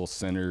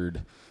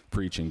 gospel-centered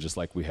preaching, just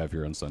like we have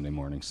here on Sunday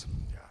mornings.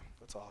 Yeah,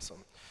 that's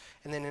awesome.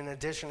 And then in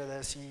addition to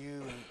this,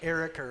 you and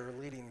Eric are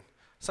leading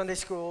Sunday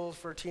school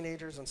for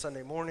teenagers on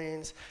Sunday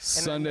mornings.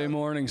 Sunday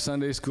morning,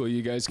 Sunday school.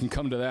 You guys can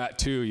come to that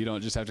too. You don't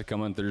just have to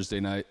come on Thursday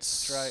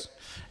nights. That's right.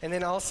 And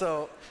then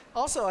also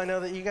I know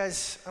that you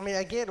guys, I mean,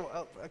 again,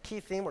 a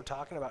key theme we're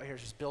talking about here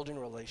is just building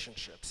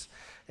relationships.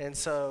 And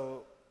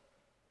so,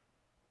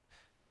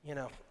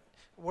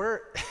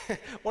 we're,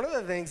 one of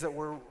the things that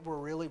we're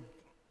really,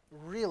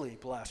 really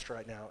blessed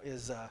right now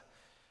is,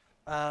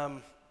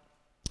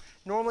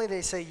 normally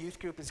they say youth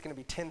group is going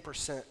to be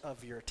 10%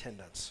 of your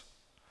attendance.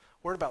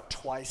 We're about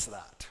twice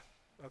that,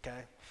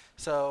 okay?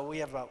 So we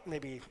have about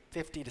maybe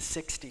 50 to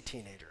 60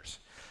 teenagers.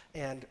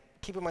 And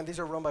keep in mind, these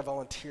are run by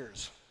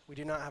volunteers. We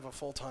do not have a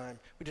full-time,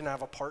 we do not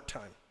have a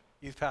part-time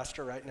youth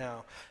pastor right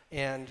now.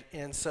 And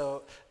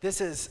so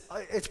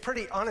it's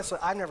pretty, honestly,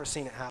 I've never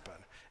seen it happen.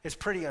 It's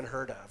pretty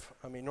unheard of.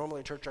 I mean, normally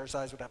a church our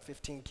size would have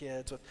 15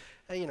 kids with,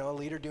 a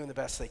leader doing the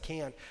best they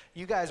can.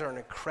 You guys are an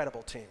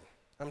incredible team.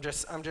 I'm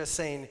just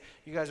saying,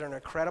 you guys are an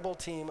incredible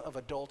team of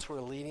adults who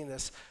are leading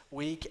this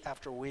week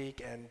after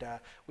week, and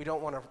we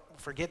don't want to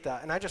forget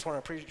that. And I just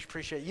want to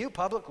appreciate you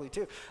publicly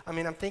too. I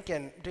mean, I'm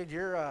thinking, dude,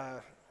 you're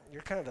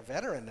kind of the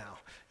veteran now.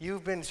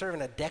 You've been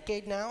serving a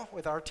decade now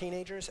with our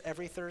teenagers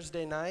every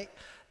Thursday night,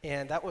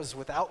 and that was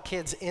without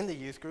kids in the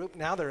youth group.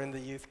 Now they're in the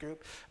youth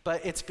group,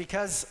 but it's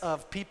because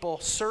of people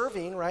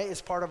serving, right?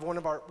 As part of one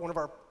of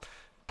our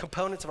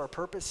components of our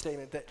purpose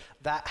statement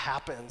that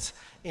happens.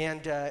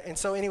 And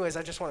so anyways,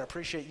 I just want to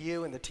appreciate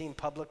you and the team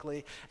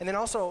publicly. And then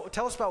also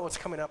tell us about what's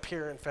coming up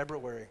here in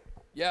February.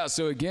 Yeah,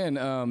 so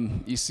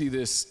again, you see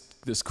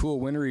this cool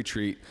winter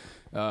retreat.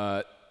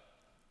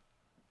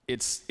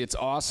 it's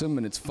awesome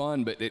and it's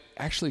fun, but it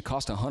actually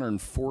costs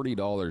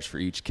 $140 for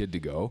each kid to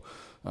go.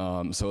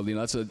 So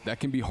that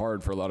can be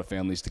hard for a lot of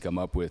families to come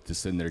up with, to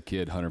send their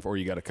kid 140. Or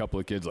you got a couple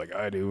of kids like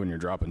I do, and you're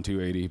dropping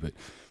 280.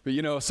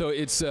 But so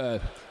it's.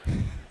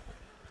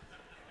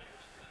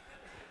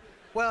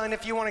 Well, and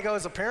if you want to go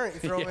as a parent,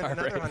 you throw in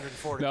another right.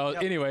 140. No,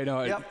 Yep. anyway,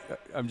 no,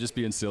 Yep. I'm just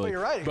being silly. Well,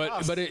 you're right,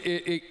 But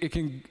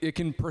it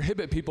can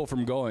prohibit people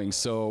from going.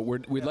 So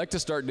we'd like to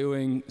start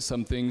doing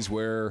some things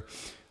where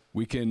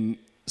we can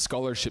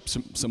scholarship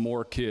some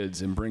more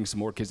kids and bring some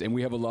more kids. And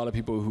we have a lot of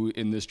people who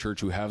in this church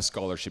who have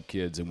scholarship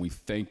kids, and we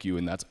thank you,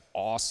 and that's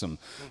awesome.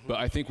 But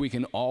I think we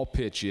can all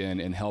pitch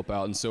in and help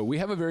out. And so we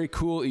have a very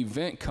cool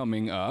event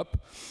coming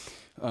up.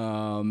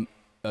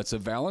 It's a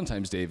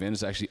Valentine's Day event.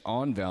 It's actually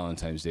on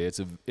Valentine's Day.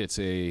 It's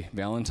a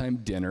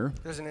Valentine dinner.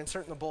 There's an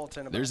insert in the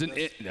bulletin about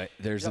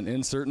There's an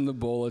insert in the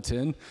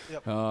bulletin.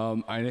 Yep.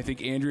 And I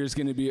think Andrea's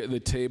going to be at the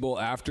table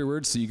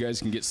afterwards, so you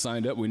guys can get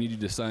signed up. We need you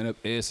to sign up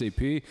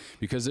ASAP,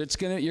 because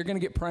you're going to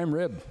get prime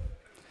rib,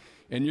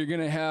 and you're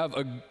going to have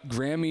a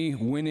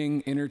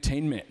Grammy-winning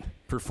entertainment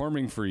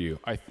performing for you.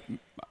 I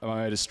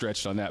might have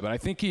stretched on that, but I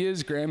think he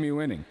is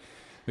Grammy-winning.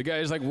 The guy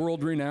is like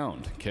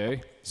world-renowned,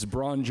 okay? It's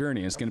Braun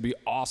Journey. It's going to be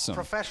awesome.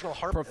 Professional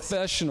harpist.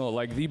 Professional,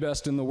 like the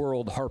best in the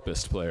world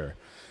harpist player.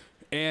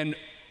 And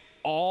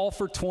all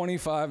for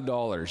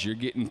 $25. You're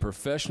getting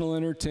professional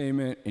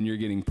entertainment, and you're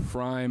getting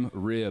prime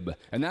rib.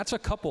 And that's a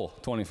couple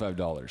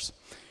 $25.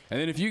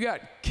 And then if you got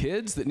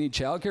kids that need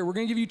childcare, we're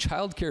going to give you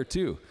childcare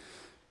too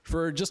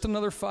for just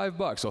another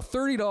 $5. So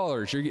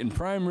 $30, you're getting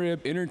prime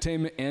rib,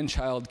 entertainment, and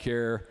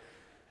childcare.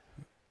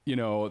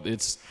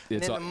 It's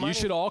you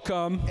should all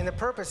come. And the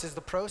purpose is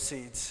the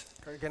proceeds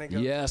are going to go.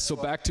 Yeah, so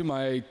back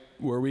to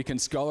where we can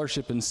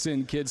scholarship and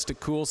send kids to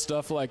cool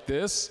stuff like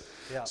this.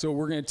 Yeah. So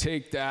we're going to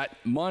take that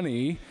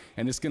money,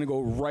 and it's going to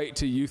go right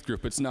to youth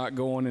group. It's not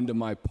going into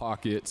my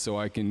pocket, so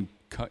I can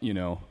cut,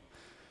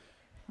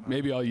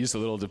 maybe I'll use a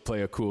little to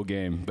play a cool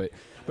game, but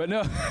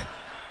no.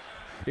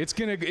 It's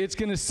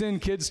gonna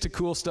send kids to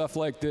cool stuff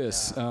like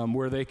this,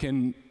 where they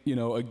can,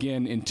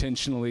 again,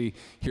 intentionally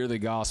hear the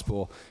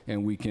gospel,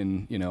 and we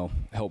can,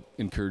 help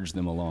encourage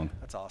them along.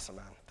 That's awesome,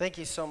 man. Thank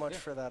you so much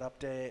for that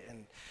update,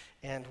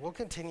 and we'll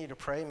continue to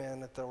pray,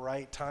 man. At the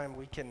right time,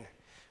 we can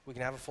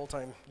have a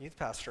full-time youth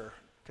pastor,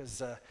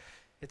 because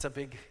it's a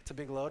big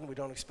load, and we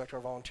don't expect our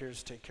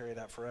volunteers to carry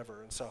that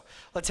forever. And so,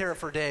 let's hear it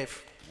for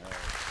Dave. Right.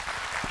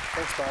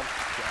 Thanks, Bob.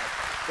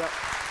 Yep.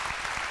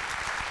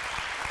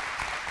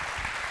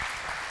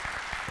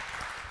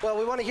 Well,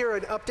 we want to hear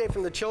an update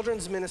from the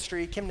children's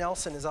ministry. Kim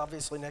Nelson is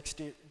obviously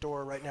next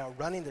door right now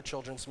running the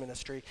children's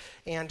ministry,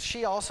 and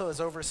she also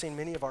has overseen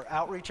many of our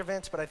outreach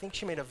events, but I think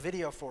she made a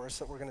video for us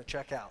that we're going to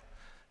check out.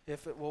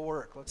 If it will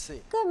work, let's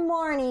see. Good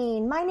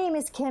morning. My name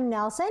is Kim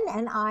Nelson,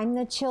 and I'm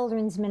the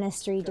children's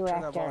ministry director.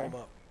 Turn that volume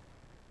up.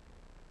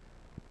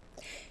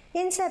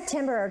 In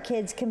September, our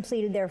kids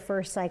completed their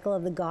first cycle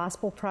of the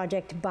Gospel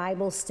Project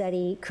Bible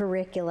Study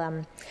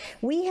curriculum.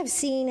 We have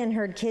seen and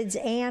heard kids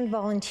and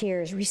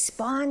volunteers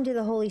respond to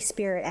the Holy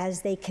Spirit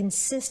as they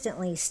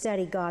consistently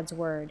study God's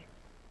Word.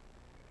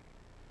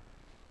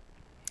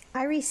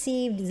 I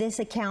received this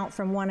account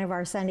from one of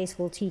our Sunday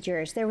school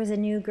teachers. There was a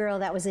new girl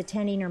that was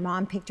attending. Her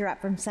mom picked her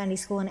up from Sunday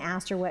school and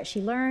asked her what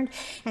she learned.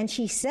 And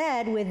she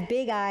said with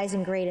big eyes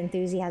and great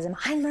enthusiasm,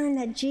 "I learned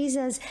that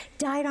Jesus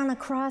died on a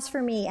cross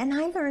for me. And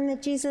I learned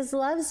that Jesus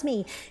loves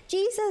me.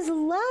 Jesus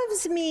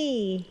loves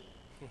me."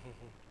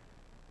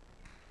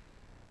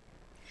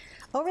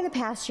 Over the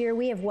past year,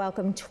 we have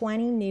welcomed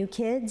 20 new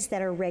kids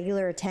that are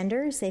regular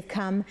attenders. They've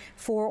come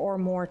 4 or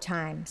more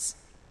times.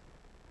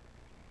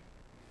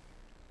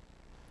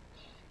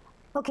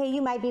 Okay,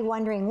 you might be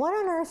wondering, what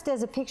on earth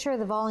does a picture of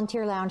the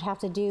Volunteer Lounge have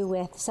to do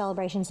with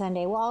Celebration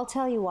Sunday? Well, I'll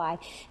tell you why.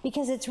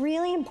 Because it's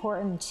really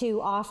important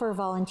to offer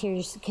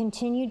volunteers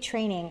continued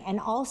training and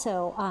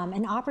also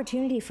an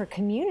opportunity for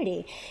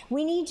community.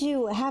 We need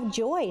to have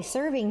joy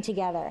serving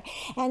together.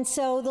 And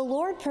so the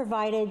Lord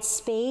provided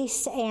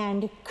space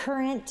and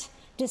current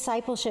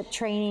discipleship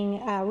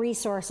training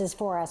resources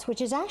for us,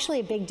 which is actually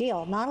a big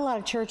deal. Not a lot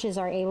of churches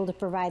are able to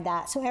provide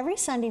that. So every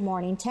Sunday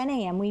morning, 10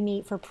 a.m., we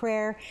meet for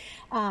prayer.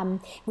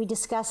 We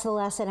discuss the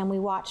lesson, and we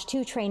watch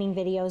 2 training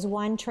videos.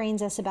 One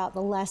trains us about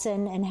the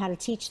lesson and how to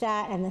teach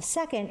that, and the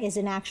second is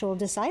an actual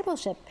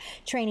discipleship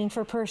training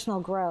for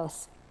personal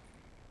growth.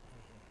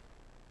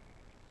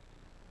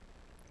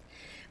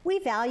 We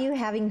value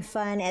having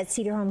fun at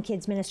Cedar Home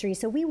Kids Ministry,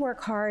 so we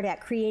work hard at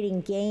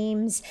creating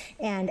games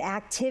and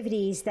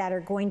activities that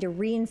are going to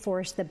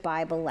reinforce the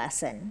Bible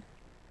lesson.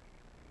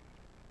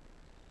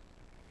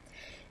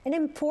 An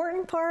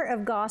important part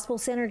of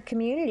gospel-centered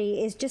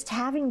community is just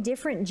having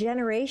different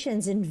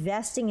generations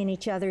investing in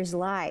each other's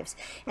lives,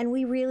 and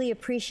we really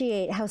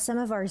appreciate how some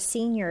of our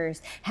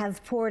seniors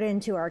have poured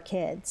into our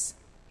kids.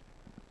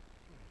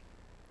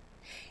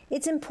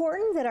 It's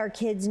important that our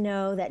kids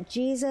know that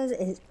Jesus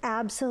is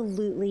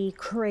absolutely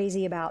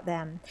crazy about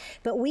them,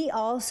 but we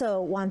also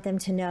want them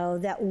to know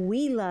that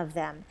we love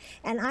them.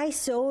 And I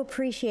so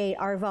appreciate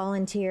our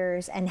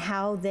volunteers and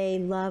how they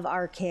love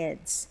our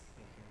kids.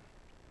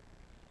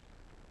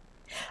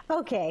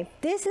 Okay,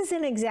 this is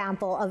an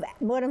example of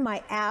one of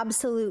my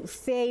absolute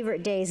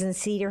favorite days in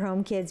Cedar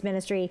Home Kids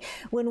Ministry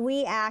when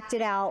we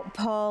acted out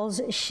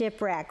Paul's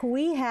shipwreck.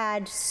 We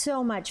had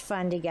so much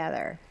fun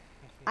together.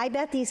 I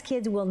bet these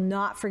kids will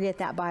not forget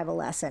that Bible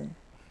lesson.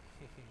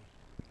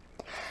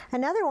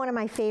 Another one of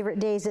my favorite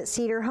days at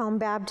Cedar Home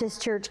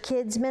Baptist Church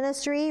Kids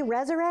Ministry,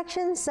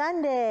 Resurrection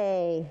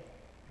Sunday.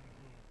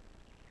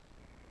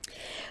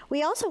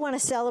 We also want to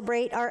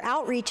celebrate our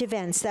outreach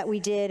events that we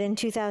did in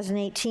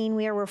 2018.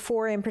 There were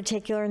 4 in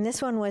particular, and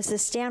this one was the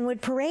Stanwood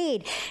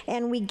Parade.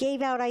 And we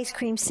gave out ice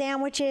cream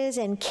sandwiches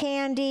and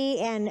candy,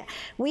 and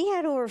we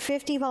had over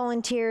 50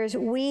 volunteers.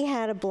 We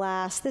had a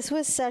blast. This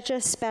was such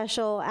a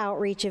special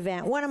outreach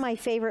event, one of my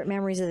favorite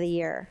memories of the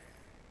year.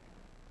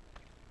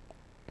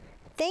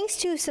 Thanks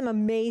to some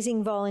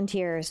amazing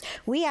volunteers,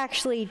 we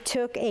actually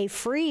took a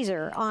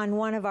freezer on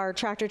one of our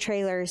tractor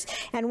trailers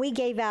and we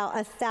gave out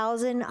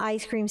 1,000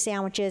 ice cream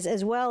sandwiches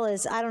as well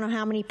as I don't know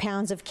how many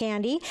pounds of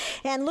candy.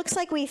 And looks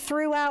like we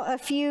threw out a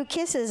few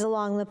kisses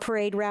along the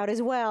parade route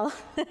as well.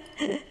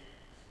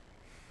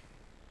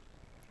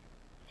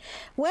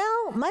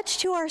 Well, much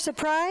to our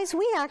surprise,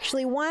 we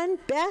actually won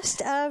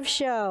Best of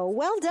Show.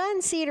 Well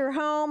done, Cedar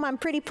Home. I'm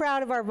pretty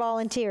proud of our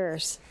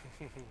volunteers.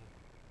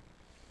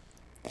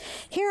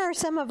 Here are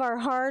some of our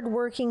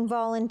hard-working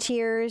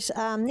volunteers.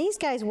 These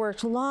guys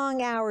worked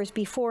long hours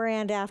before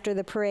and after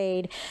the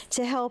parade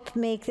to help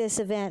make this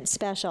event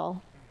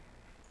special.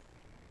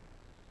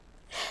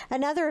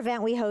 Another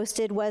event we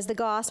hosted was the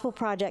Gospel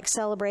Project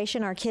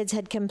celebration. Our kids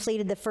had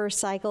completed the first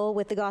cycle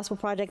with the Gospel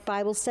Project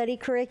Bible study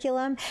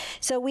curriculum.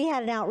 So we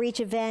had an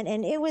outreach event,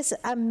 and it was an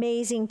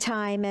amazing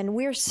time. And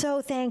we're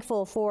so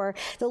thankful for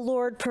the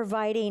Lord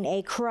providing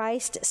a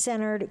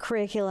Christ-centered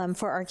curriculum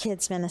for our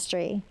kids'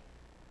 ministry.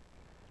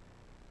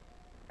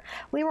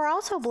 We were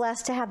also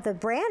blessed to have the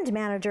brand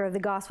manager of the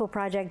Gospel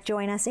Project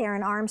join us,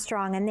 Aaron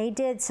Armstrong, and they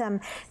did some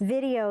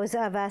videos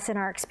of us and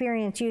our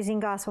experience using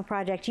Gospel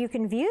Project. You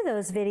can view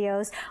those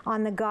videos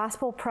on the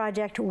Gospel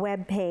Project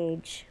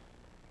webpage.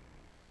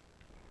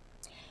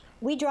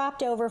 We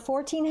dropped over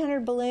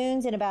 1,400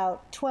 balloons and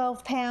about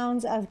 12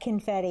 pounds of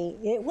confetti.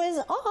 It was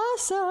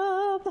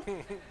awesome!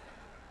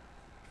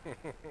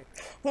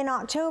 In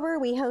October,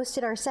 we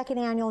hosted our second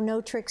annual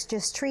No Tricks,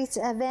 Just Treats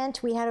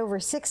event. We had over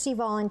 60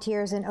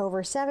 volunteers and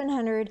over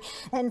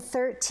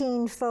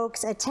 713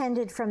 folks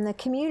attended from the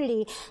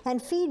community.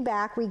 And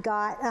feedback we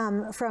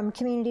got from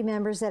community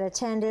members that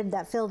attended,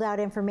 that filled out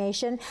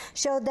information,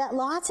 showed that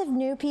lots of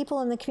new people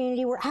in the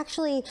community were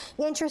actually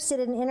interested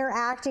in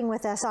interacting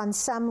with us on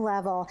some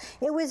level.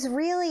 It was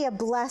really a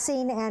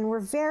blessing, and we're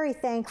very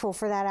thankful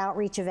for that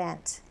outreach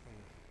event.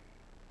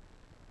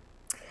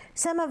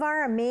 Some of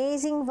our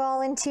amazing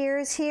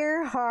volunteers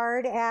here,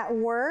 hard at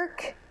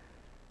work.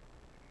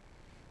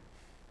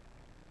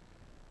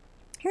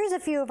 Here's a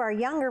few of our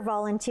younger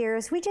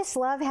volunteers. We just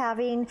love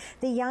having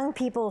the young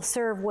people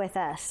serve with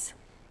us.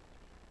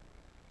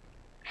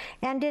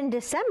 And in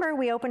December,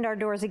 we opened our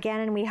doors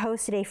again and we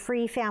hosted a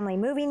free family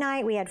movie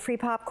night. We had free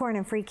popcorn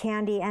and free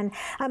candy. And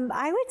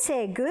I would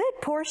say a good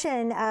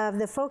portion of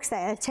the folks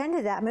that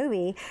attended that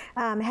movie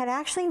had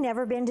actually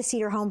never been to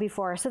Cedar Home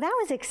before. So that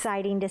was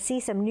exciting to see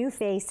some new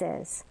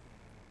faces.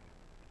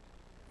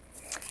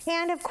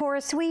 And of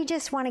course, we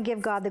just want to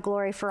give God the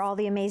glory for all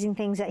the amazing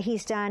things that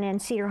He's done in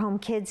Cedar Home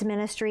Kids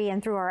Ministry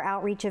and through our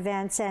outreach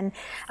events. And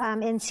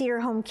in Cedar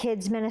Home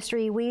Kids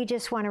Ministry, we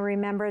just want to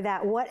remember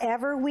that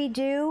whatever we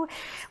do,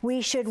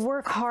 we should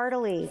work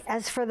heartily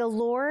as for the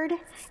Lord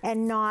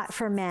and not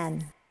for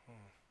men.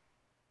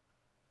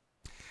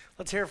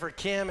 Let's hear it for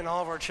Kim and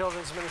all of our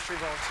children's ministry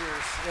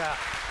volunteers. Yeah.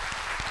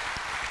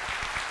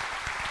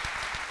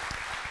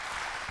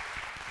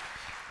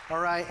 All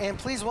right, and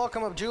please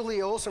welcome up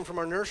Julie Olson from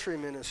our nursery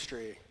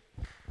ministry.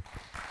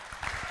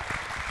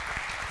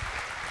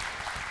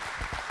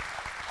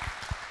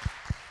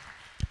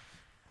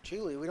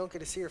 Julie, we don't get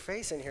to see your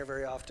face in here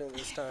very often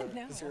this time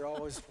because you're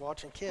always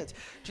watching kids.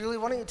 Julie,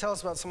 why don't you tell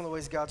us about some of the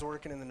ways God's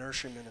working in the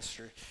nursery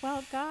ministry?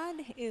 Well, God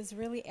is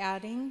really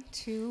adding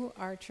to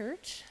our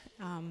church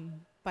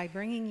by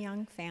bringing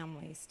young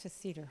families to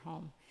Cedar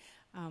Home.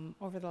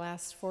 Over the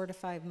last 4 to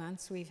 5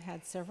 months, we've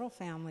had several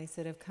families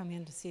that have come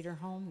into Cedar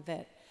Home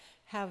that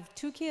have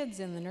 2 kids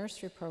in the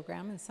nursery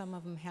program, and some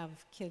of them have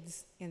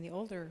kids in the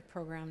older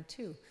program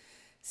too.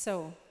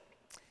 So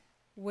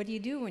what do you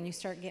do when you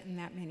start getting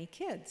that many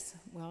kids?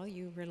 Well,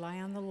 you rely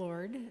on the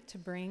Lord to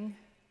bring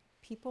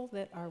people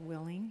that are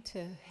willing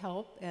to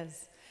help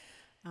as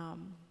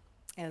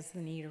the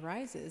need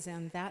arises.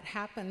 And that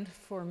happened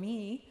for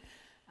me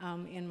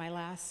in my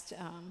last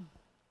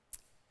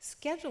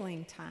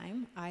scheduling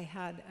time. I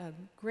had a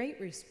great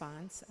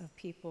response of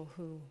people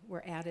who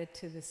were added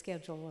to the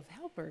schedule of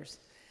helpers.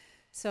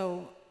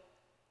 So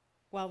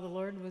while the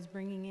Lord was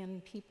bringing in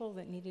people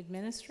that needed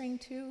ministering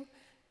to,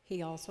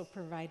 He also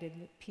provided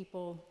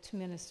people to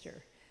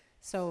minister.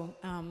 So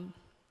that's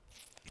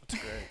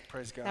great.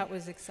 Praise God. That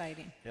was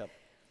exciting. Yep.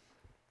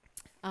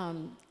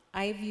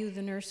 I view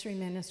the nursery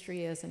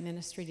ministry as a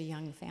ministry to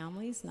young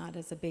families, not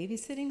as a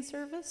babysitting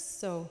service.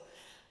 So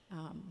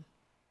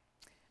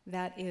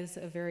that is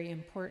a very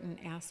important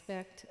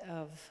aspect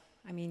of,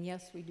 I mean,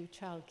 yes, we do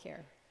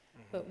childcare,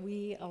 but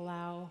we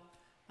allow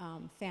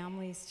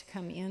families to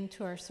come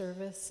into our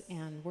service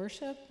and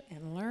worship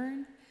and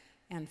learn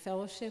and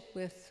fellowship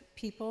with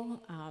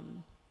people,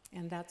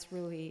 and that's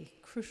really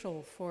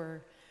crucial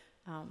for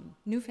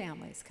new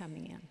families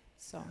coming in.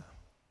 So,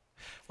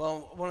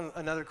 Well,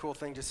 another cool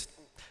thing, just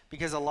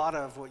because a lot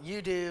of what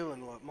you do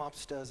and what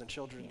MOPS does and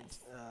Children's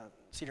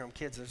Cedar Home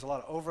Kids, there's a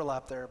lot of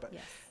overlap there. But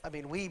yes. I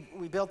mean, we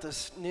built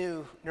this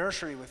new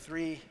nursery with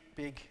 3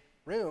 big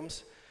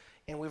rooms,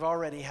 and we've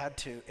already had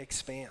to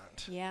expand.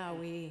 Yeah,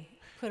 we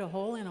put a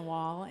hole in a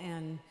wall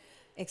and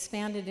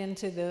expanded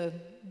into the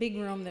big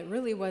room that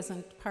really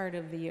wasn't part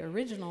of the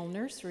original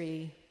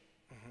nursery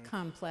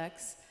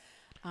complex.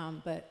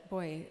 But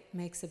boy, it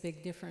makes a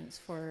big difference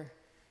for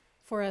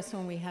us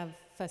when we have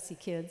fussy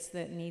kids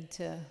that need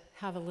to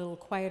have a little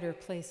quieter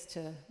place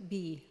to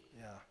be.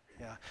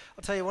 Yeah.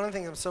 I'll tell you, one of the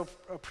things I'm so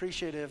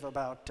appreciative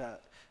about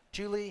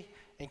Julie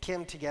and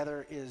Kim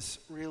together is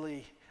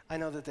really, I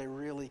know that they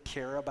really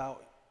care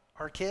about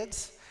our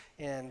kids.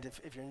 And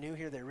if you're new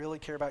here, they really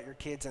care about your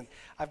kids. And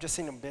I've just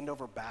seen them bend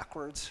over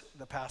backwards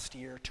the past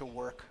year to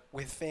work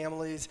with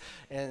families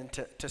and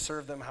to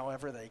serve them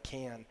however they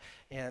can.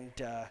 And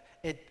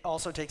it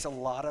also takes a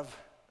lot of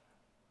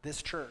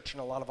this church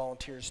and a lot of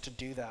volunteers to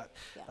do that,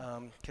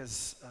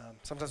 because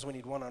sometimes we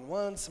need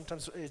one-on-ones,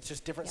 sometimes it's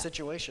just different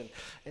situation.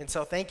 And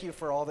so thank you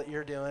for all that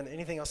you're doing.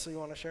 Anything else that you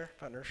want to share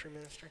about nursery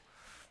ministry?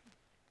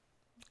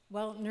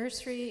 Well,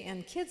 nursery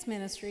and kids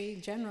ministry,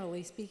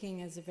 generally speaking,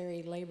 is a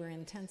very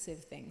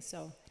labor-intensive thing.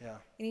 So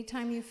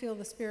anytime you feel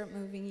the Spirit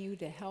moving you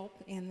to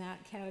help in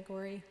that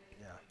category,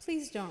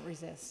 please don't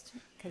resist,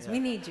 because we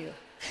need you.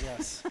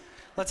 Yes.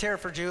 Let's hear it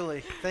for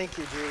Julie. Thank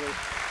you, Julie.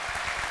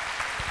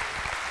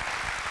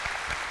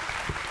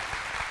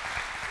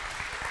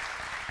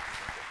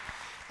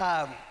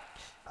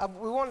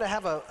 We wanted to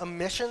have a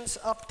missions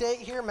update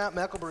here. Matt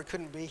Meckelberg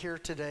couldn't be here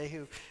today,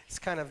 who is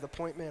kind of the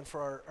point man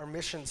for our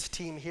missions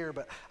team here,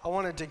 but I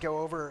wanted to go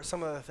over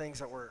some of the things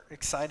that we're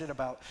excited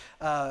about.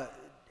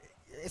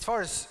 As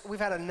far as, we've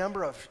had a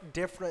number of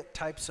different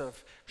types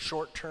of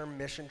short-term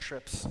mission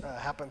trips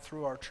happen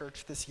through our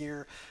church this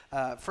year.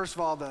 First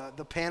of all,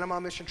 the Panama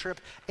mission trip.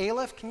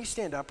 Aleph, can you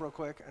stand up real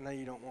quick? I know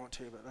you don't want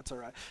to, but that's all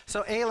right.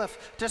 So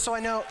Aleph, just so I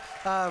know,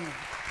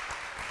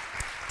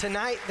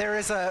 tonight there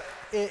is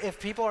if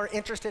people are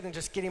interested in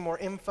just getting more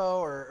info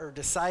or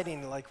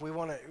deciding, like, we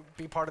want to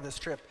be part of this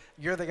trip,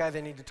 you're the guy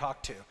they need to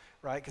talk to,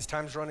 right? Because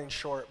time's running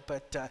short.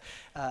 But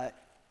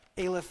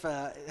Aleph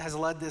has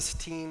led this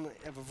team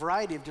of a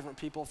variety of different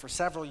people for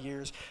several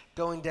years,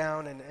 going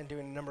down and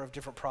doing a number of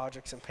different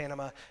projects in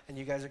Panama, and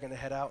you guys are going to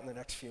head out in the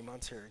next few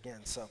months here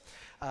again. So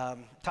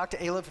talk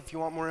to Aleph if you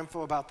want more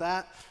info about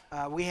that.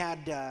 We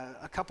had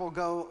a couple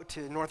go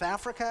to North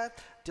Africa.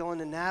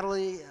 Dylan and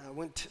Natalie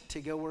went to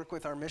go work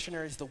with our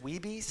missionaries, the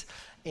Weebies,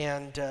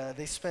 and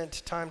they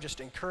spent time just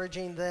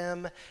encouraging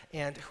them.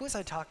 And who was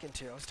I talking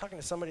to? I was talking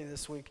to somebody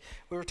this week.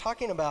 We were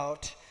talking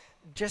about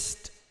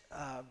just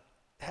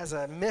as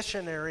a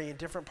missionary in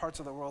different parts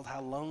of the world,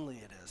 how lonely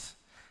it is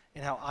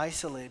and how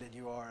isolated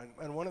you are.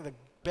 And one of the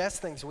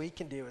best things we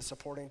can do is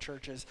supporting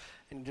churches,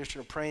 in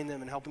addition to praying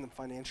them and helping them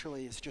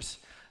financially, is just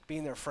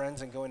being their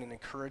friends and going and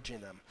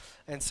encouraging them.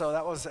 And so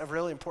that was a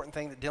really important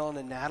thing that Dylan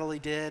and Natalie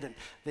did, and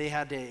they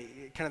had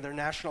kind of their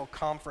national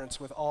conference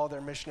with all their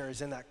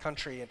missionaries in that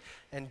country,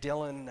 and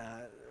Dylan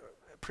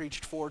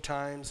preached 4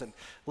 times and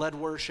led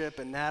worship,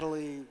 and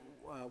Natalie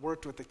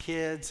worked with the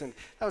kids, and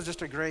that was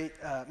just a great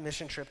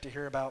mission trip to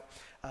hear about.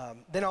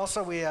 Then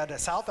also we had a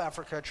South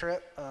Africa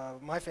trip.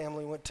 My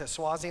family went to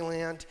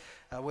Swaziland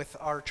with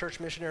our church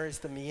missionaries,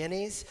 the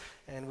Mienis,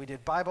 and we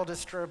did Bible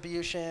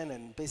distribution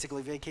and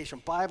basically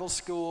vacation Bible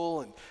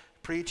school, and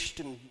preached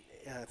in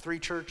 3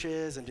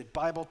 churches and did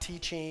Bible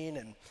teaching,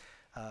 and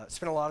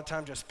spent a lot of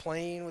time just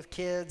playing with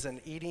kids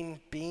and eating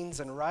beans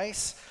and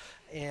rice.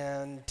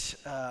 And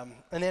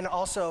then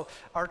also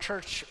our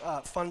church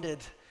funded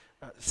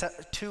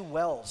 2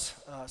 wells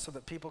so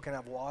that people can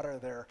have water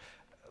there,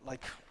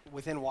 like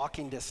within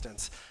walking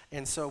distance.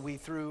 And so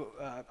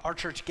our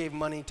church gave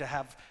money to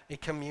have a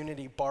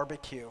community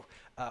barbecue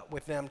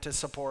with them to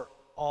support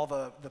all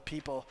the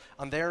people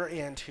on their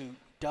end who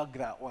dug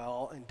that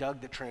well and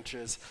dug the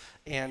trenches.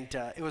 And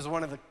it was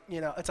one of the,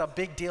 it's a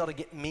big deal to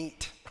get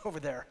meat over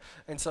there.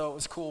 And so it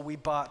was cool.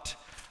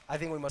 I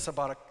think we must have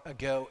bought a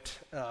goat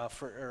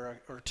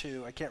or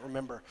 2. I can't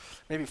remember.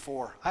 Maybe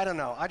 4. I don't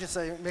know. I just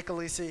say,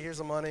 Michelisi, here's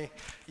the money.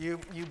 You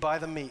buy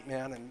the meat,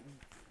 man. And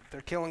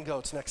they're killing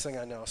goats, next thing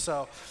I know.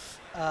 So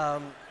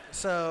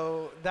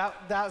that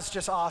was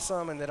just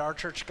awesome, and that our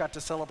church got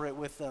to celebrate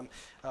with them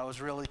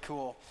was really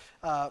cool.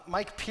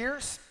 Mike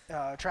Pierce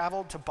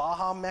traveled to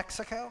Baja,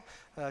 Mexico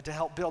to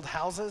help build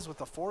houses with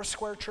the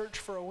Foursquare Church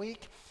for a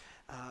week.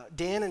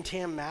 Dan and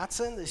Tam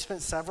Matson, they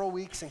spent several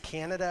weeks in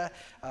Canada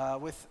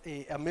with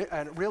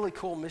a really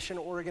cool mission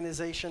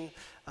organization,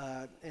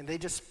 and they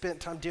just spent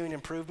time doing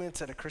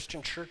improvements at a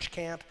Christian church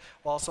camp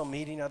while also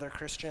meeting other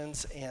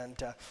Christians.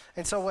 And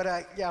so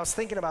I was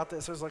thinking about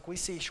this. It was like we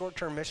see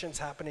short-term missions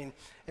happening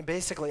in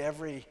basically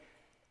every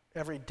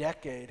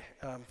decade,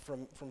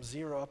 from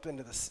zero up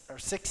into our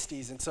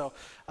 60s. And so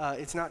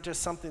it's not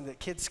just something that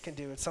kids can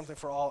do, it's something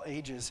for all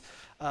ages.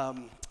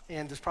 And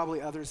there's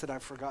probably others that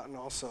I've forgotten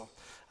also.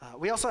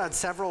 We also had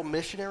several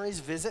missionaries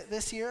visit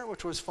this year,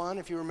 which was fun.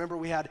 If you remember,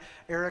 we had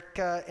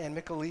Erica and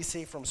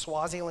Mikalisi from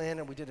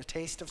Swaziland, and we did a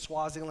taste of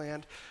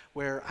Swaziland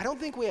where I don't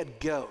think we had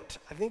goat.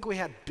 I think we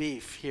had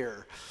beef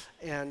here.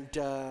 And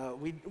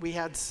we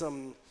had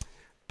some...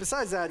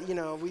 Besides that,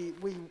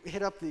 we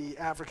hit up the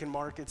African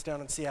markets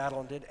down in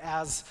Seattle and did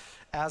as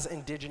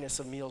indigenous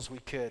of meals we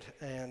could.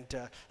 And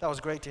that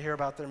was great to hear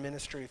about their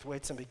ministry with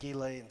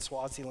Wet'sumbagile in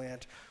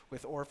Swaziland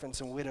with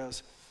orphans and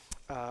widows.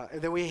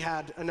 And then we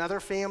had another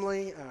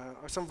family,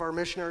 some of our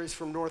missionaries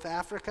from North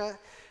Africa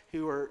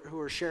who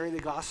are sharing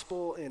the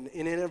gospel in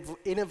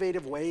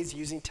innovative ways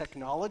using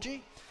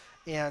technology.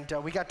 And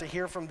we got to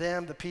hear from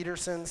them, the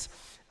Petersons,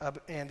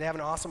 and they have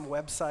an awesome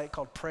website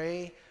called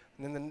Pray,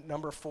 and then the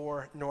number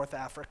 4,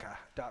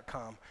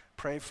 northafrica.com.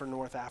 Pray for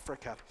North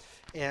Africa.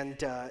 And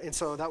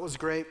so that was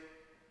great.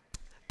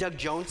 Doug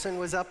Johnson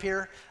was up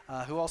here,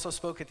 who also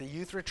spoke at the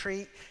youth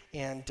retreat,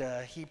 and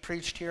he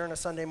preached here on a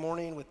Sunday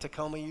morning with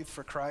Tacoma Youth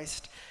for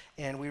Christ,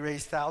 and we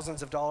raised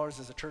thousands of dollars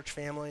as a church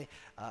family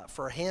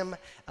for him,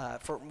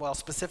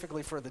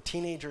 specifically for the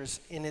teenagers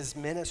in his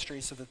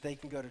ministry so that they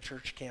can go to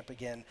church camp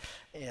again,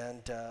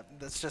 and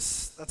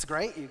that's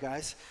great, you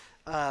guys.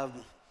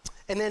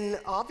 And then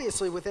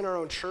obviously within our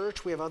own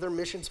church, we have other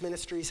missions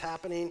ministries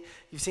happening.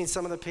 You've seen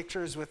some of the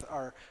pictures with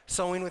our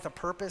Sowing with a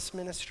Purpose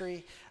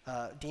ministry.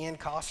 Deanne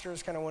Koster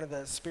is kind of one of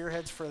the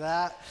spearheads for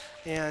that.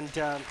 And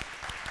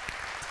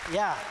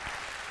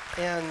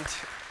and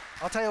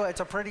I'll tell you what, it's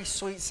a pretty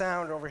sweet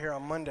sound over here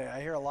on Monday. I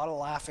hear a lot of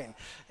laughing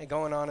and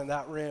going on in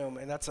that room,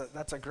 and that's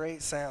a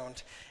great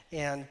sound.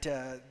 And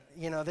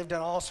they've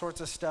done all sorts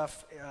of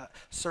stuff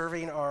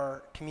serving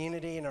our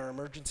community and our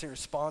emergency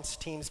response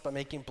teams by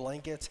making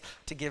blankets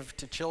to give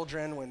to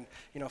children when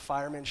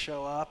firemen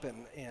show up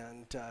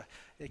and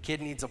a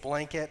kid needs a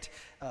blanket.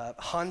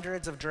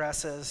 Hundreds of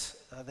dresses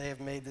they have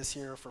made this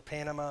year for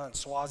Panama and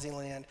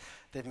Swaziland.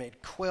 They've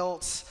made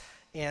quilts,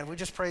 and we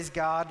just praise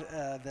God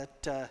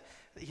that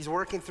He's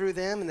working through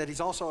them, and that He's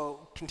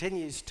also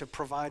continues to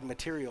provide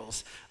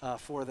materials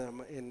for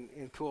them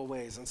in cool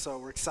ways. And so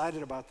we're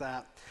excited about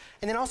that.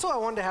 And then also I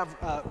wanted to have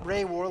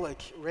Ray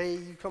Warlick. Ray,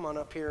 you come on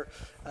up here.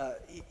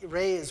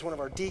 Ray is one of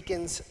our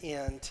deacons,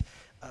 and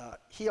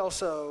he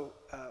also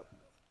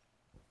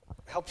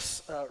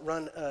helps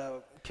run a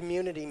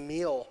community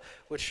meal,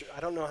 which I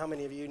don't know how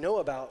many of you know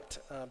about,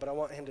 but I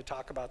want him to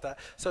talk about that.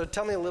 So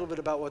tell me a little bit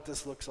about what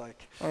this looks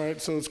like. All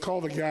right, so it's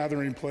called The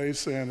Gathering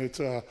Place, and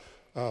it's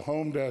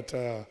homed at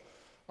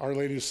Our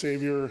Lady of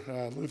Savior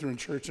Lutheran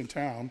Church in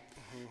town.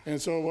 Mm-hmm.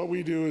 And so what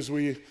we do is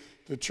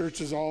the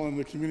churches all in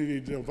the community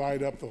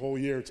divide up the whole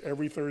year. It's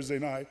every Thursday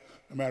night,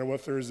 no matter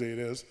what Thursday it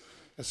is.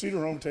 And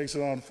Cedar Home takes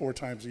it on 4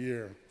 times a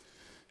year.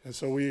 And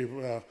so we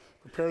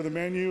prepare the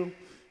menu,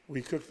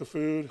 we cook the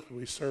food,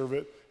 we serve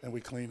it, and we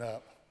clean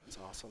up. That's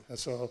awesome. And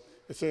so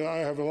I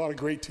have a lot of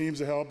great teams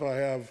to help. I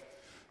have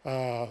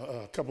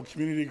a couple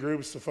community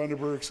groups, the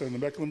Funderburgs and the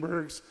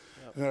Mecklenburgs,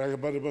 yep. And then I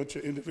have a bunch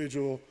of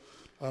individual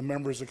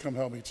members that come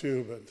help me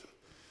too. But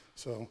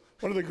so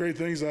one of the great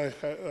things I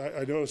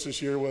noticed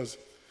this year was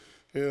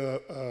you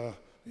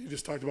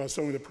just talked about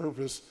Sowing the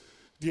Purpose.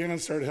 Deanna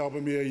started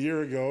helping me a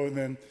year ago, and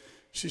then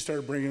she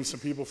started bringing some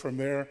people from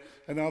there,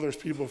 and now there's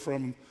people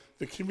from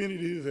the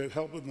community that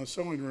help in the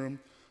sewing room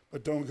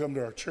but don't come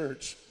to our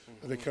church,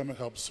 but they come and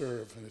help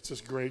serve. And it's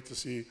just great to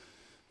see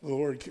the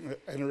Lord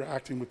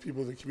interacting with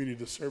people in the community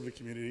to serve the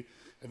community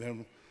and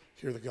then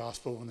hear the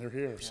gospel when they're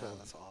here. Yeah, so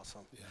that's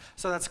awesome. Yeah.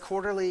 So that's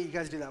quarterly. You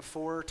guys do that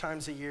 4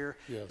 times a year.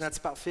 Yes. That's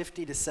about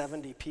 50 to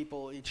 70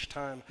 people each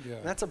time. Yeah.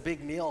 And that's a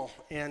big meal.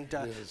 And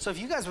so if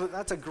you guys,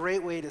 that's a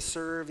great way to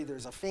serve either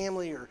as a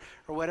family or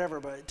whatever.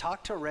 But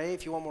talk to Ray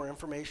if you want more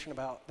information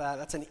about that.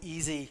 That's an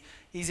easy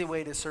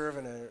way to serve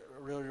in a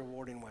really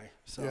rewarding way.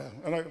 So. Yeah,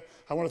 and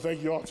I want to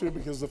thank you all too,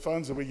 because the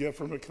funds that we get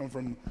from it come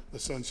from the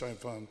Sunshine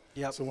Fund.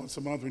 Yep. So once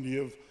a month when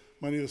you give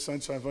money to the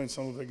Sunshine Fund,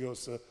 some of it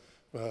goes to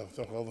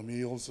all the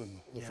meals and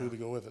the food to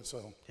go with it.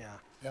 So yeah.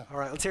 All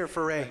right, let's hear it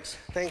for Ray.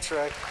 Thanks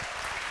Ray.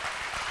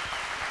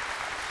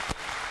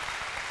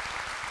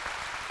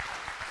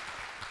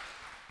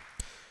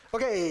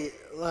 Okay,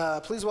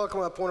 please welcome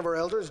up one of our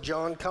elders,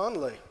 John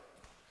Conley.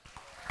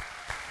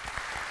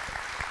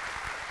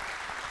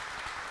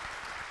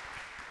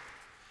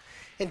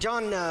 And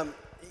John,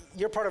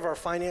 you're part of our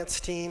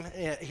finance team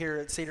here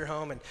at Cedar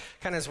Home, and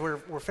kind of as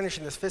we're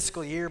finishing this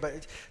fiscal year,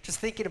 but just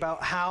thinking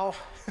about how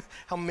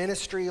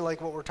ministry, like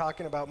what we're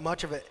talking about,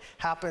 much of it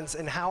happens,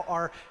 and how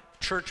our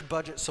church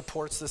budget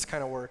supports this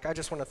kind of work. I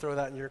just want to throw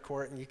that in your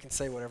court, and you can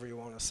say whatever you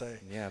want to say.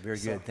 Yeah, very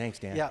good. Thanks,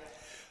 Dan. Yeah.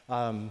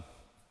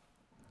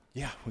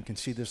 Yeah, we can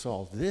see this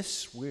all.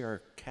 This we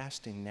are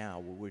casting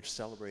now. We've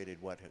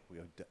celebrated what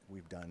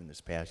we've done in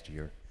this past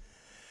year.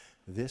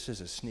 This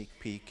is a sneak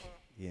peek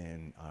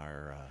in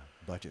our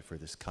budget for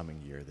this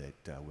coming year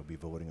that we'll be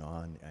voting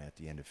on at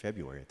the end of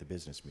February at the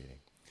business meeting.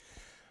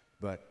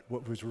 But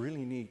what was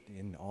really neat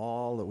in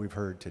all that we've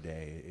heard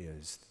today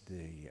is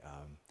the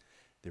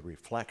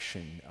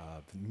reflection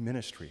of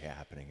ministry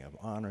happening, of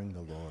honoring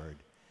the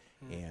Lord.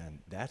 And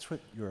that's what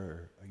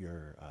your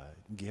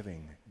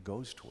giving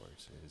goes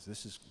towards.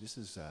 This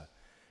is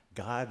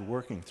God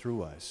working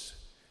through us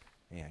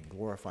and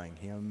glorifying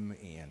Him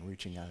and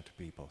reaching out to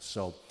people.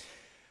 So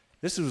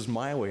this was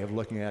my way of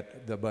looking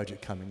at the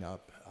budget coming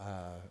up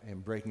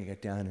and breaking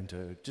it down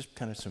into just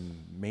kind of some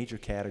major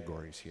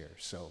categories here.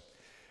 So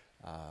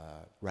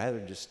rather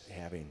than just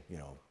having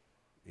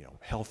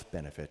health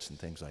benefits and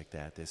things like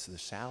that, the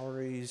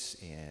salaries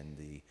and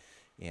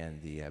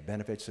the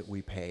benefits that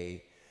we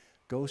pay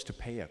goes to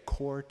pay a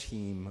core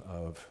team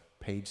of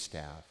paid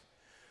staff.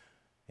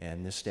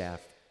 And this staff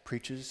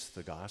preaches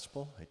the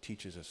gospel. It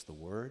teaches us the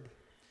word.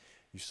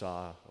 You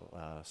saw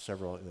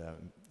several,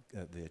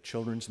 the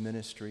children's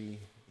ministry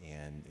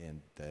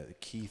and the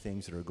key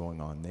things that are going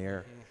on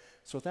there.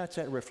 So that's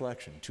that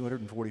reflection,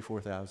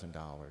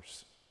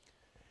 $244,000.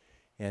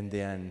 And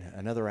then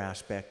another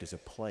aspect is a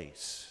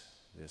place.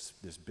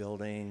 This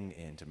building,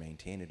 and to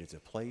maintain it, is a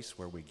place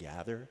where we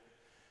gather.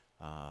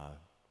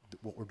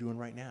 What we're doing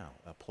right now,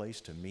 a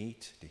place to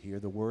meet, to hear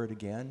the word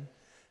again,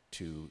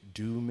 to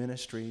do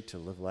ministry, to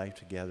live life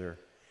together.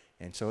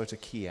 And so it's a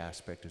key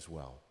aspect as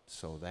well.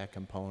 So that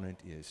component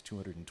is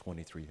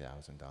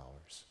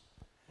 $223,000.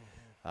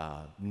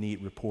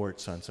 Neat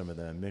reports on some of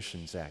the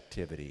missions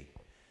activity.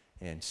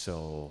 And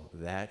so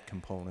that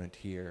component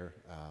here,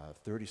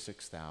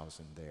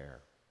 $36,000 there.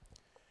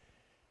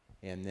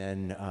 And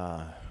then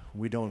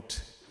we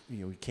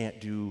can't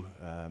do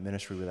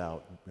ministry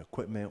without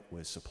equipment,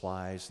 with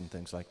supplies and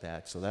things like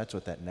that. So that's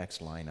what that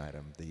next line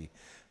item, the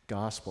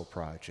gospel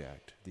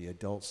project, the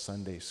adult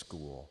Sunday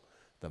school,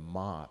 the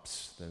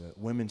MOPS, the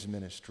women's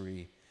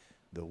ministry,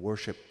 the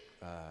worship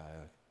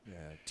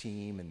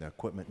team, and the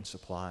equipment and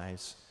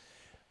supplies.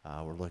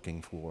 We're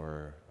looking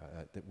for,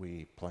 that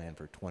we plan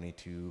for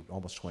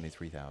almost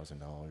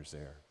 $23,000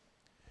 there.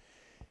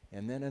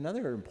 And then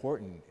another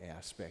important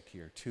aspect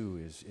here too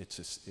is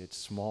it's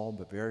small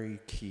but very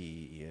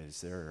key.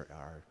 Is there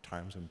are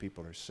times when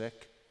people are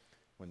sick,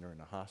 when they're in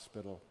the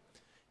hospital,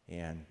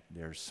 and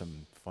there's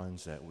some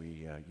funds that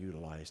we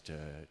utilize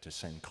to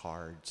send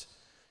cards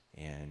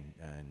and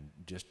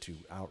just to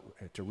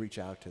reach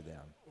out to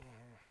them.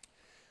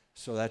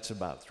 So that's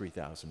about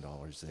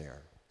 $3,000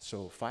 there.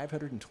 So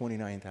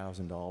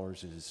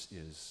 $529,000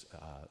 is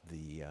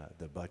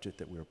the budget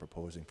that we're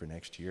proposing for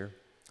next year.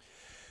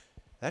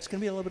 That's going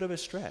to be a little bit of a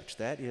stretch.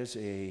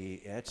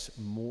 That's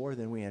more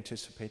than we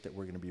anticipate that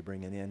we're going to be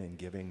bringing in and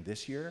giving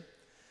this year.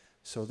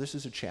 So this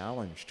is a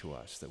challenge to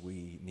us that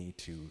we need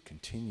to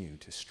continue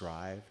to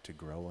strive to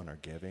grow in our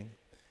giving.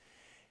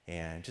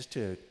 And just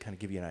to kind of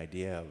give you an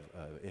idea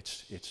of,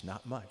 it's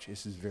not much.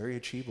 This is very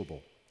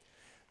achievable.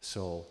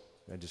 So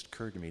it just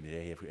occurred to me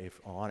today,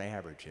 if on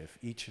average, if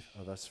each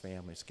of us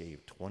families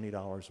gave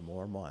 $20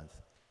 more a month,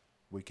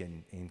 we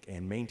can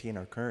and maintain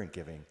our current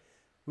giving,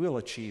 we'll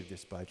achieve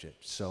this budget.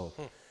 So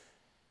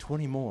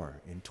 20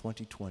 more in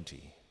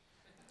 2020.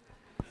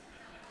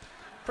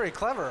 Pretty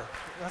clever.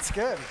 That's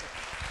good.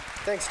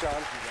 Thanks, John.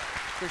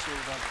 Appreciate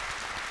it, bud.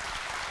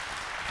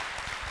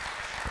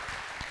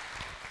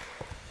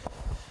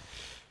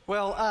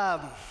 Well,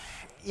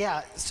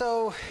 yeah,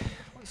 so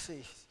let's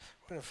see.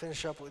 We're going to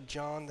finish up with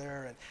John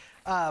there.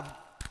 And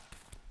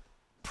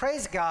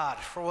praise God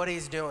for what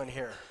He's doing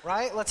here,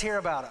 right? Let's hear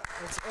about it.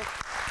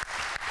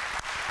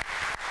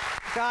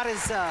 God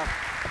is...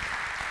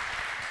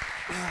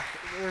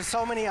 there's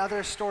so many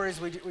other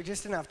stories we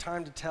just didn't have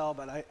time to tell,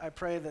 but I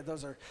pray that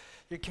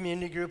your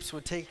community groups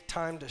would take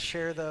time to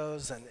share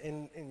those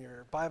and in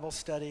your Bible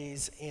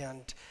studies.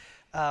 And,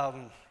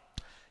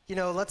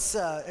 let's,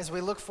 as we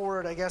look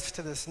forward, I guess,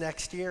 to this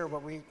next year,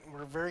 what we're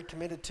very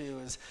committed to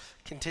is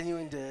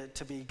continuing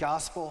to be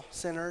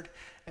gospel-centered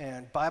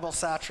and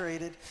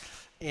Bible-saturated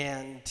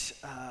and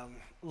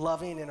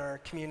loving in our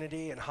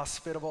community and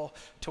hospitable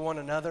to one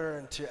another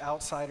and to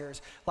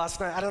outsiders. Last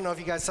night, I don't know if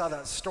you guys saw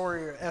that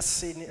story,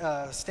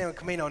 San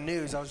Camino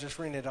News. I was just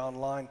reading it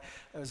online.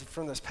 It was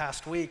from this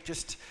past week,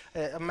 just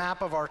a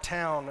map of our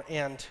town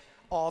and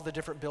all the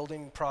different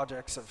building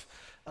projects of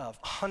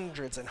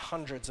hundreds and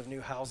hundreds of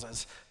new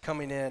houses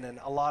coming in, and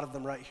a lot of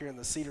them right here in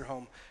the Cedar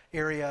Home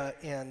area.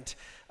 And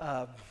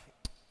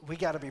we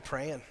got to be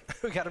praying.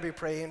 We got to be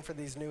praying for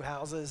these new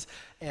houses,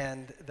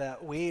 and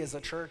that we as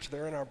a church,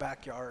 they're in our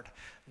backyard,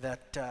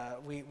 that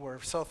we're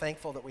so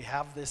thankful that we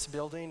have this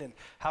building, and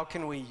how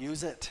can we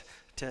use it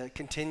to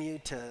continue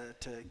to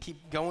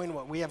keep going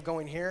what we have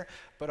going here,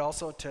 but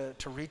also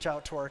to reach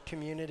out to our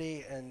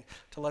community and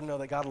to let them know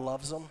that God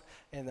loves them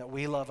and that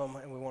we love them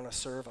and we want to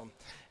serve them.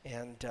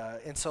 And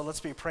so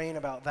let's be praying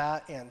about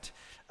that. And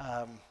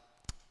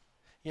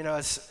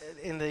as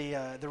in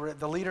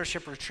the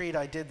leadership retreat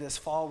I did this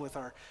fall with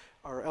our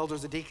our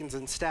elders, the deacons,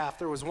 and staff.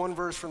 There was one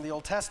verse from the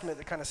Old Testament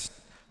that kind of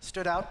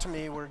stood out to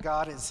me where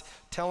God is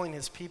telling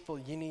his people,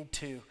 you need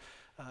to,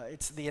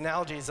 it's the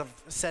analogies of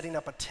setting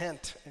up a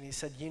tent. And he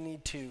said, you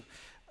need to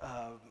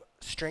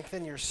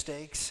strengthen your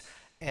stakes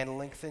and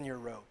lengthen your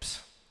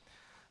ropes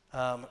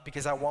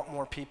because I want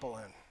more people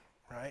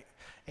in, right?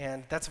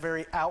 And that's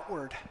very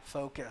outward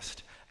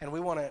focused. And we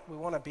want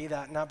to be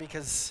that, not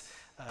because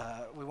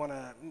we want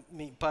to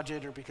meet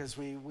budget or because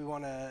we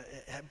want to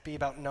be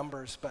about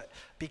numbers, but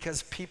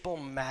because people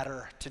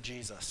matter to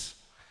Jesus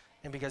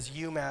and because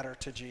you matter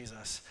to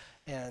Jesus.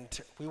 And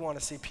we want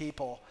to see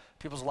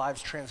people's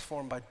lives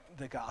transformed by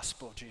the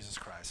gospel of Jesus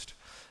Christ.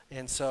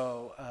 And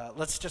so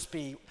let's just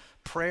be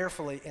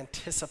prayerfully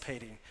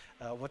anticipating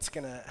what's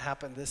going to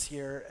happen this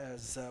year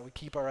as we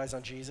keep our eyes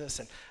on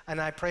Jesus.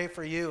 And I pray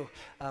for you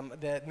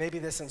that maybe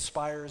this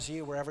inspires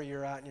you wherever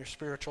you're at in your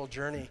spiritual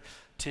journey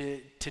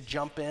to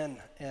jump in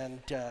and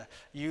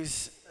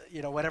use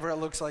whatever it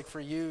looks like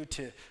for you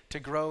to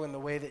grow in the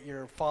way that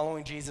you're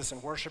following Jesus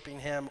and worshiping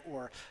him,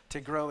 or to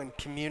grow in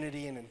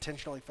community and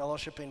intentionally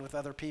fellowshipping with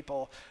other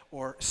people,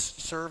 or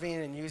serving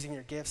and using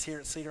your gifts here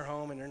at Cedar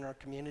Home and in our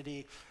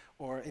community,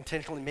 or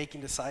intentionally making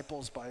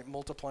disciples by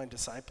multiplying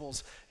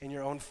disciples in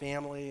your own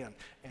family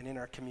and in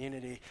our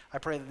community. I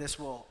pray that this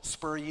will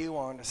spur you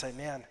on to say,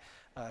 man,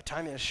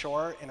 time is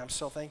short, and I'm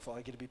so thankful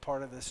I get to be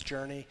part of this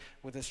journey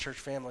with this church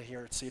family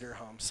here at Cedar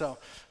Home. So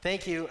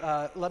thank you.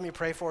 Let me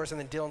pray for us,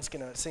 and then Dylan's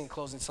going to sing a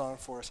closing song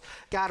for us.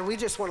 God, we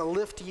just want to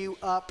lift you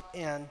up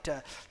and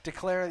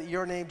declare that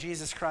your name,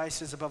 Jesus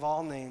Christ, is above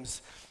all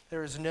names.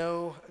 There is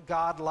no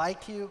God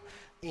like you.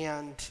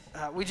 And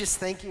we just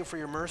thank you for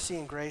your mercy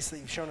and grace that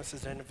you've shown us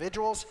as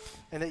individuals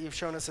and that you've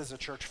shown us as a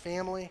church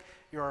family.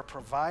 You're our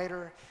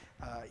provider.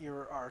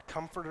 You're our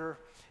comforter.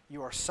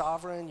 You are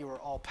sovereign. You are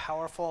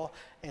all-powerful.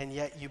 And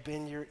yet you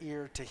bend your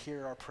ear to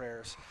hear our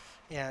prayers.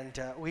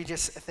 And we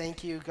just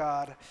thank you,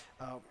 God.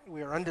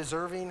 We are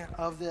undeserving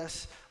of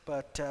this,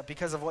 but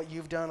because of what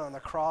you've done on the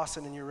cross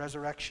and in your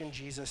resurrection,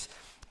 Jesus,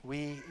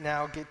 we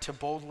now get to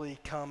boldly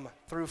come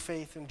through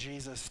faith in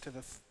Jesus to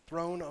the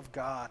throne of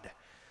God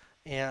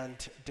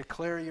and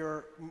declare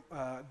your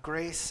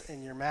grace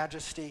and your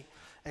majesty,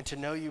 and to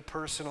know you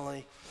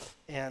personally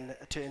and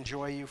to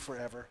enjoy you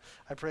forever.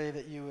 I pray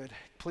that you would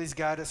please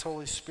guide us,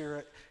 Holy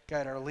Spirit,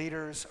 guide our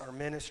leaders, our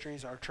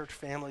ministries, our church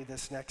family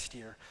this next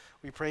year.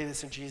 We pray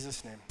this in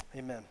Jesus' name.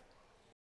 Amen.